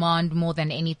from demand more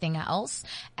than anything else.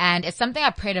 And it's something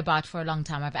I prayed about for a long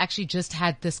time. I've actually just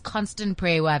had this constant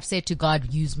prayer where I've said to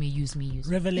God, use me, use me, use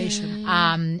me. Revelation.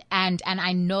 And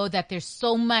I know that there's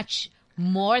so much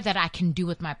more that I can do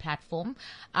with my platform.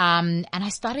 And I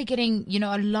started getting,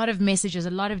 a lot of messages,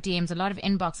 a lot of DMs, a lot of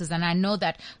inboxes. And I know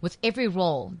that with every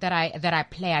role that I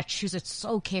play, I choose it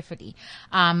so carefully.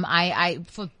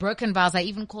 For Broken Vows, I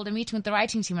even called a meeting with the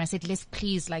writing team. I said, let's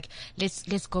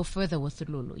go further with the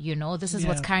Lulu. This is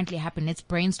what's currently happening. Let's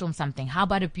brainstorm something. How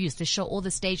about abuse? Let's show all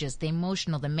the stages, the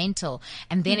emotional, the mental,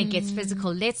 and then it gets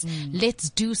physical. Let's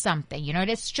do something,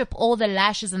 let's strip all the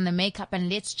lashes and the makeup and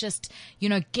let's just,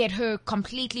 get her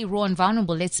completely raw and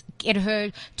vulnerable. Let's get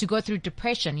her to go through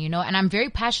depression, and I'm very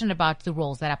passionate about the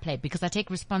roles that I play because I take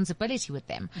responsibility with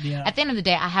them. Yeah. At the end of the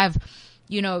day, I have,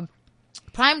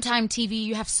 primetime TV,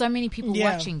 you have so many people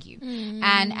watching you.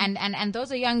 And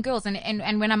those are young girls.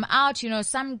 And when I'm out,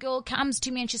 some girl comes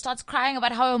to me and she starts crying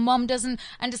about how her mom doesn't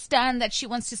understand that she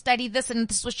wants to study this and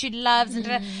this is what she loves.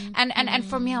 And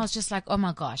for me, I was just like, oh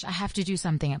my gosh, I have to do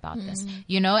something about this,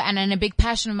 and a big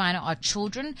passion of mine are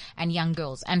children and young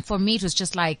girls. And for me, it was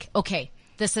just like, okay,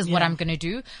 this is what I'm going to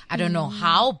do. I don't know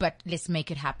how, but let's make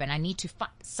it happen. I need to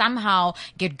somehow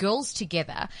get girls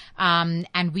together,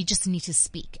 and we just need to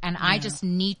speak. And I just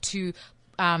need to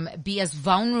be as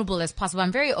vulnerable as possible.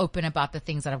 I'm very open about the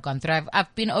things that I've gone through.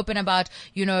 I've been open about,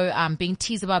 being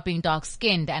teased about being dark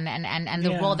skinned and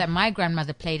the role that my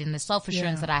grandmother played in the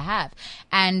self-assurance that I have.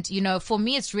 And, for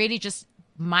me, it's really just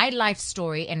my life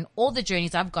story and all the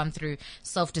journeys I've gone through,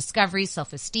 self-discovery,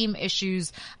 self-esteem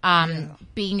issues,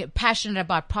 being passionate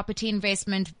about property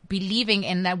investment, believing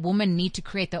in that women need to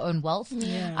create their own wealth.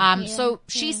 So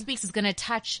She Speaks is going to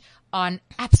touch on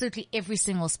absolutely every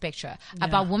single spectrum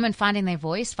about women finding their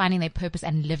voice, finding their purpose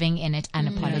and living in it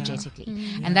unapologetically.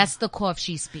 And that's the core of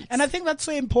She Speaks. And I think that's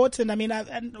so important. I mean,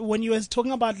 and when you were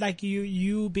talking about like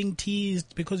you being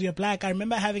teased because you're black, I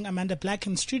remember having Amanda Black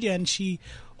in studio and she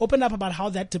opened up about how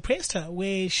that depressed her,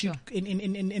 where she,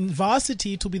 in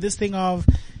varsity, to be this thing of,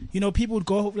 people would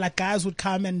go, like guys would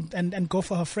come and go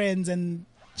for her friends and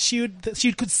she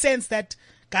could sense that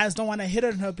guys don't want to hit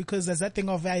on her because there's that thing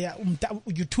of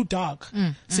you're too dark.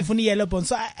 Sifuni yellow bone.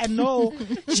 So I know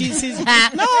she's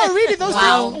no, really those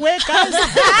things where guys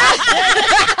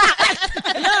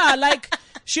like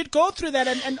she'd go through that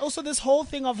and also this whole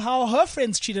thing of how her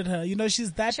friends treated her.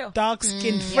 She's that dark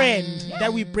skinned friend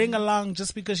that we bring along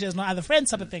just because she has no other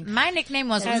friends type of thing. My nickname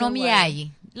was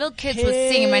Nomiai. Little kids would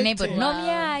sing in my neighborhood.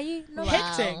 Nomiai.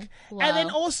 Hectic. And then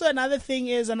also another thing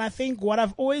is, and I think what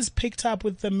I've always picked up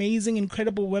with amazing,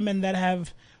 incredible women that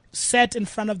have sat in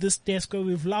front of this desk where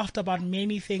we've laughed about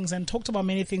many things and talked about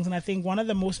many things. And I think one of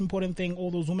the most important thing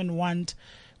all those women want,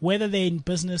 whether they're in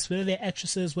business, whether they're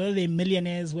actresses, whether they're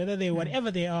millionaires, whether they're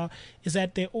whatever they are, is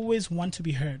that they always want to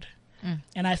be heard.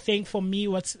 And I think for me,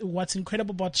 what's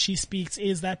incredible about She Speaks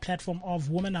is that platform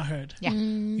of women are heard. Yeah.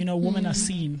 Women are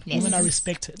seen. Yes. Women are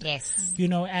respected. Yes.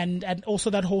 And also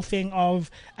that whole thing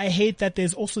of, I hate that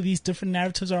there's also these different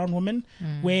narratives around women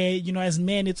where, as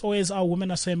men, it's always, women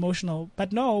are so emotional.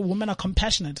 But no, women are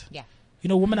compassionate. Yeah.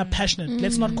 Women are passionate.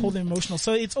 Let's not call them emotional.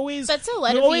 So it's always. But so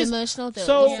what if you're emotional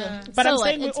though? But I'm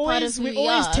saying we always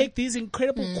take these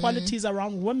incredible qualities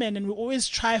around women and we always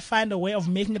try to find a way of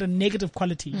making it a negative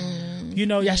quality.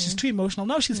 She's too emotional.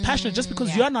 No, she's passionate. Just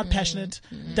because you're not passionate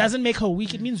doesn't make her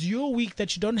weak. It means you're weak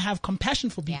that you don't have compassion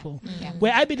for people.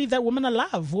 Where I believe that women are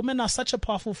love. Women are such a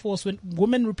powerful force. When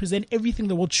women represent everything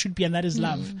the world should be, and that is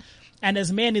love. And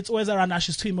as men, it's always around, now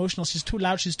she's too emotional, she's too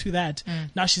loud, she's too that.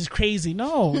 Now she's crazy.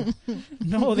 No,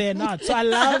 they're not. So I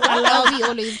love that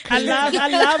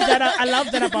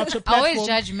about your platform. I always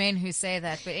judge men who say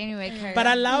that, but anyway. But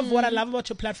what I love about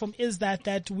your platform is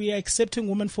that we are accepting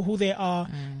women for who they are,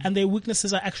 and their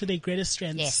weaknesses are actually their greatest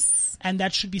strengths. Yes. And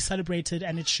that should be celebrated,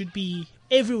 and it should be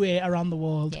everywhere around the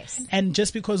world. Yes. And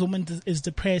just because a woman is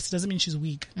depressed doesn't mean she's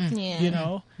weak.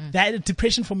 That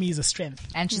depression for me is a strength.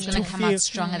 And she's going to come out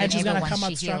stronger than ever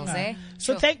once she heals.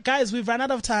 So guys, we've run out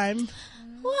of time.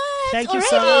 What? Thank you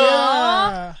so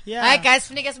much. Yeah. Alright guys,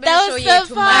 that was so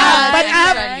fun. But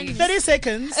I have 30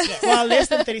 seconds. Well, less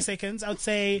than 30 seconds. I would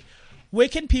say, where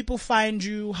can people find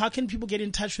you? How can people get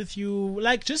in touch with you?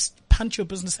 Like, just punch your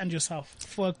business and yourself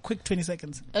for a quick 20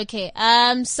 seconds. Okay.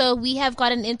 So we have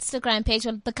got an Instagram page.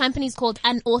 The company's called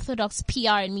Unorthodox PR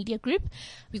and Media Group.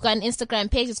 We've got an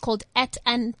Instagram page. It's called at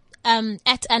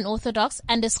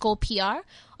unorthodox_PR.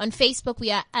 On Facebook,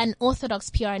 we are Unorthodox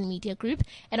PR and Media Group.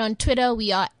 And on Twitter,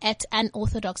 we are at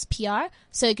Unorthodox PR.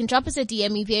 So you can drop us a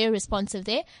DM. We're very responsive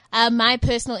there. My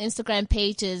personal Instagram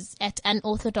page is at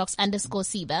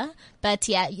unorthodox_Siba. But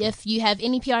yeah, if you have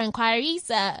any PR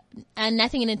inquiries, and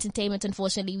nothing in entertainment,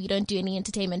 unfortunately, we don't do any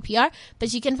entertainment PR,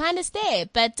 but you can find us there.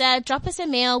 But drop us a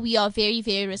mail. We are very,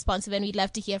 very responsive, and we'd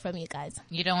love to hear from you guys.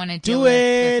 You don't want to do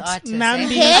it with artists,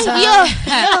 Nambita.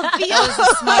 That was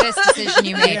the smartest decision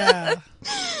you made. Yeah.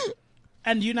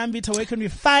 And you, Nambita, where can we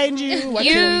find you? What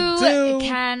can we do? You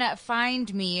can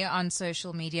find me on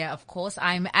social media, of course.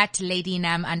 I'm at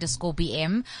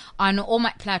LadyNam_BM on all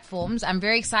my platforms. I'm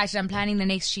very excited. I'm planning the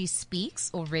next She Speaks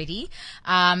already.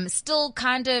 Still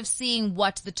kind of seeing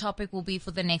what the topic will be for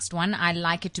the next one. I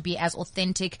like it to be as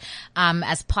authentic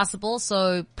as possible.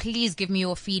 So please give me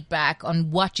your feedback on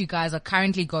what you guys are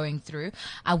currently going through.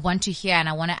 I want to hear, and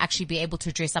I want to actually be able to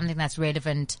address something that's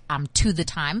relevant to the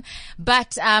time.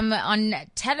 But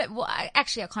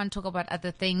actually, I can't talk about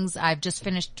other things. I've just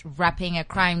finished wrapping a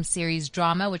crime series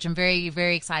drama, which I'm very,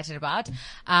 very excited about.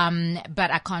 But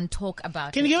I can't talk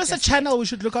about. Can you give us a channel we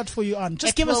should look out for you on?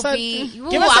 Just give us a.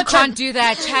 I can't do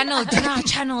that channel. Do you know how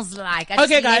channels like?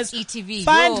 Okay, guys. ETV.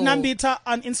 Find Nambita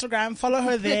on Instagram. Follow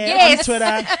her there on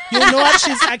Twitter. You'll know what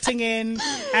she's acting in,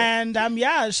 and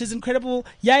she's incredible.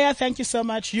 Yaya, thank you so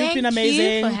much. You've been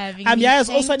amazing. Thank you for having me. Yaya's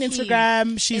also on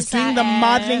Instagram. She's doing the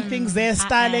modeling things there,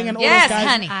 styling and all that. Guys.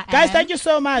 Honey. Guys, thank you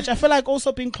so much. I feel like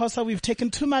also being closer, we've taken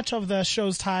too much of the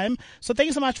show's time. So thank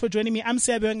you so much for joining me. I'm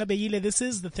Siabiongabeyile. This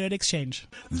is The Third Exchange.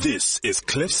 This is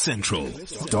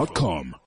CliffCentral.com.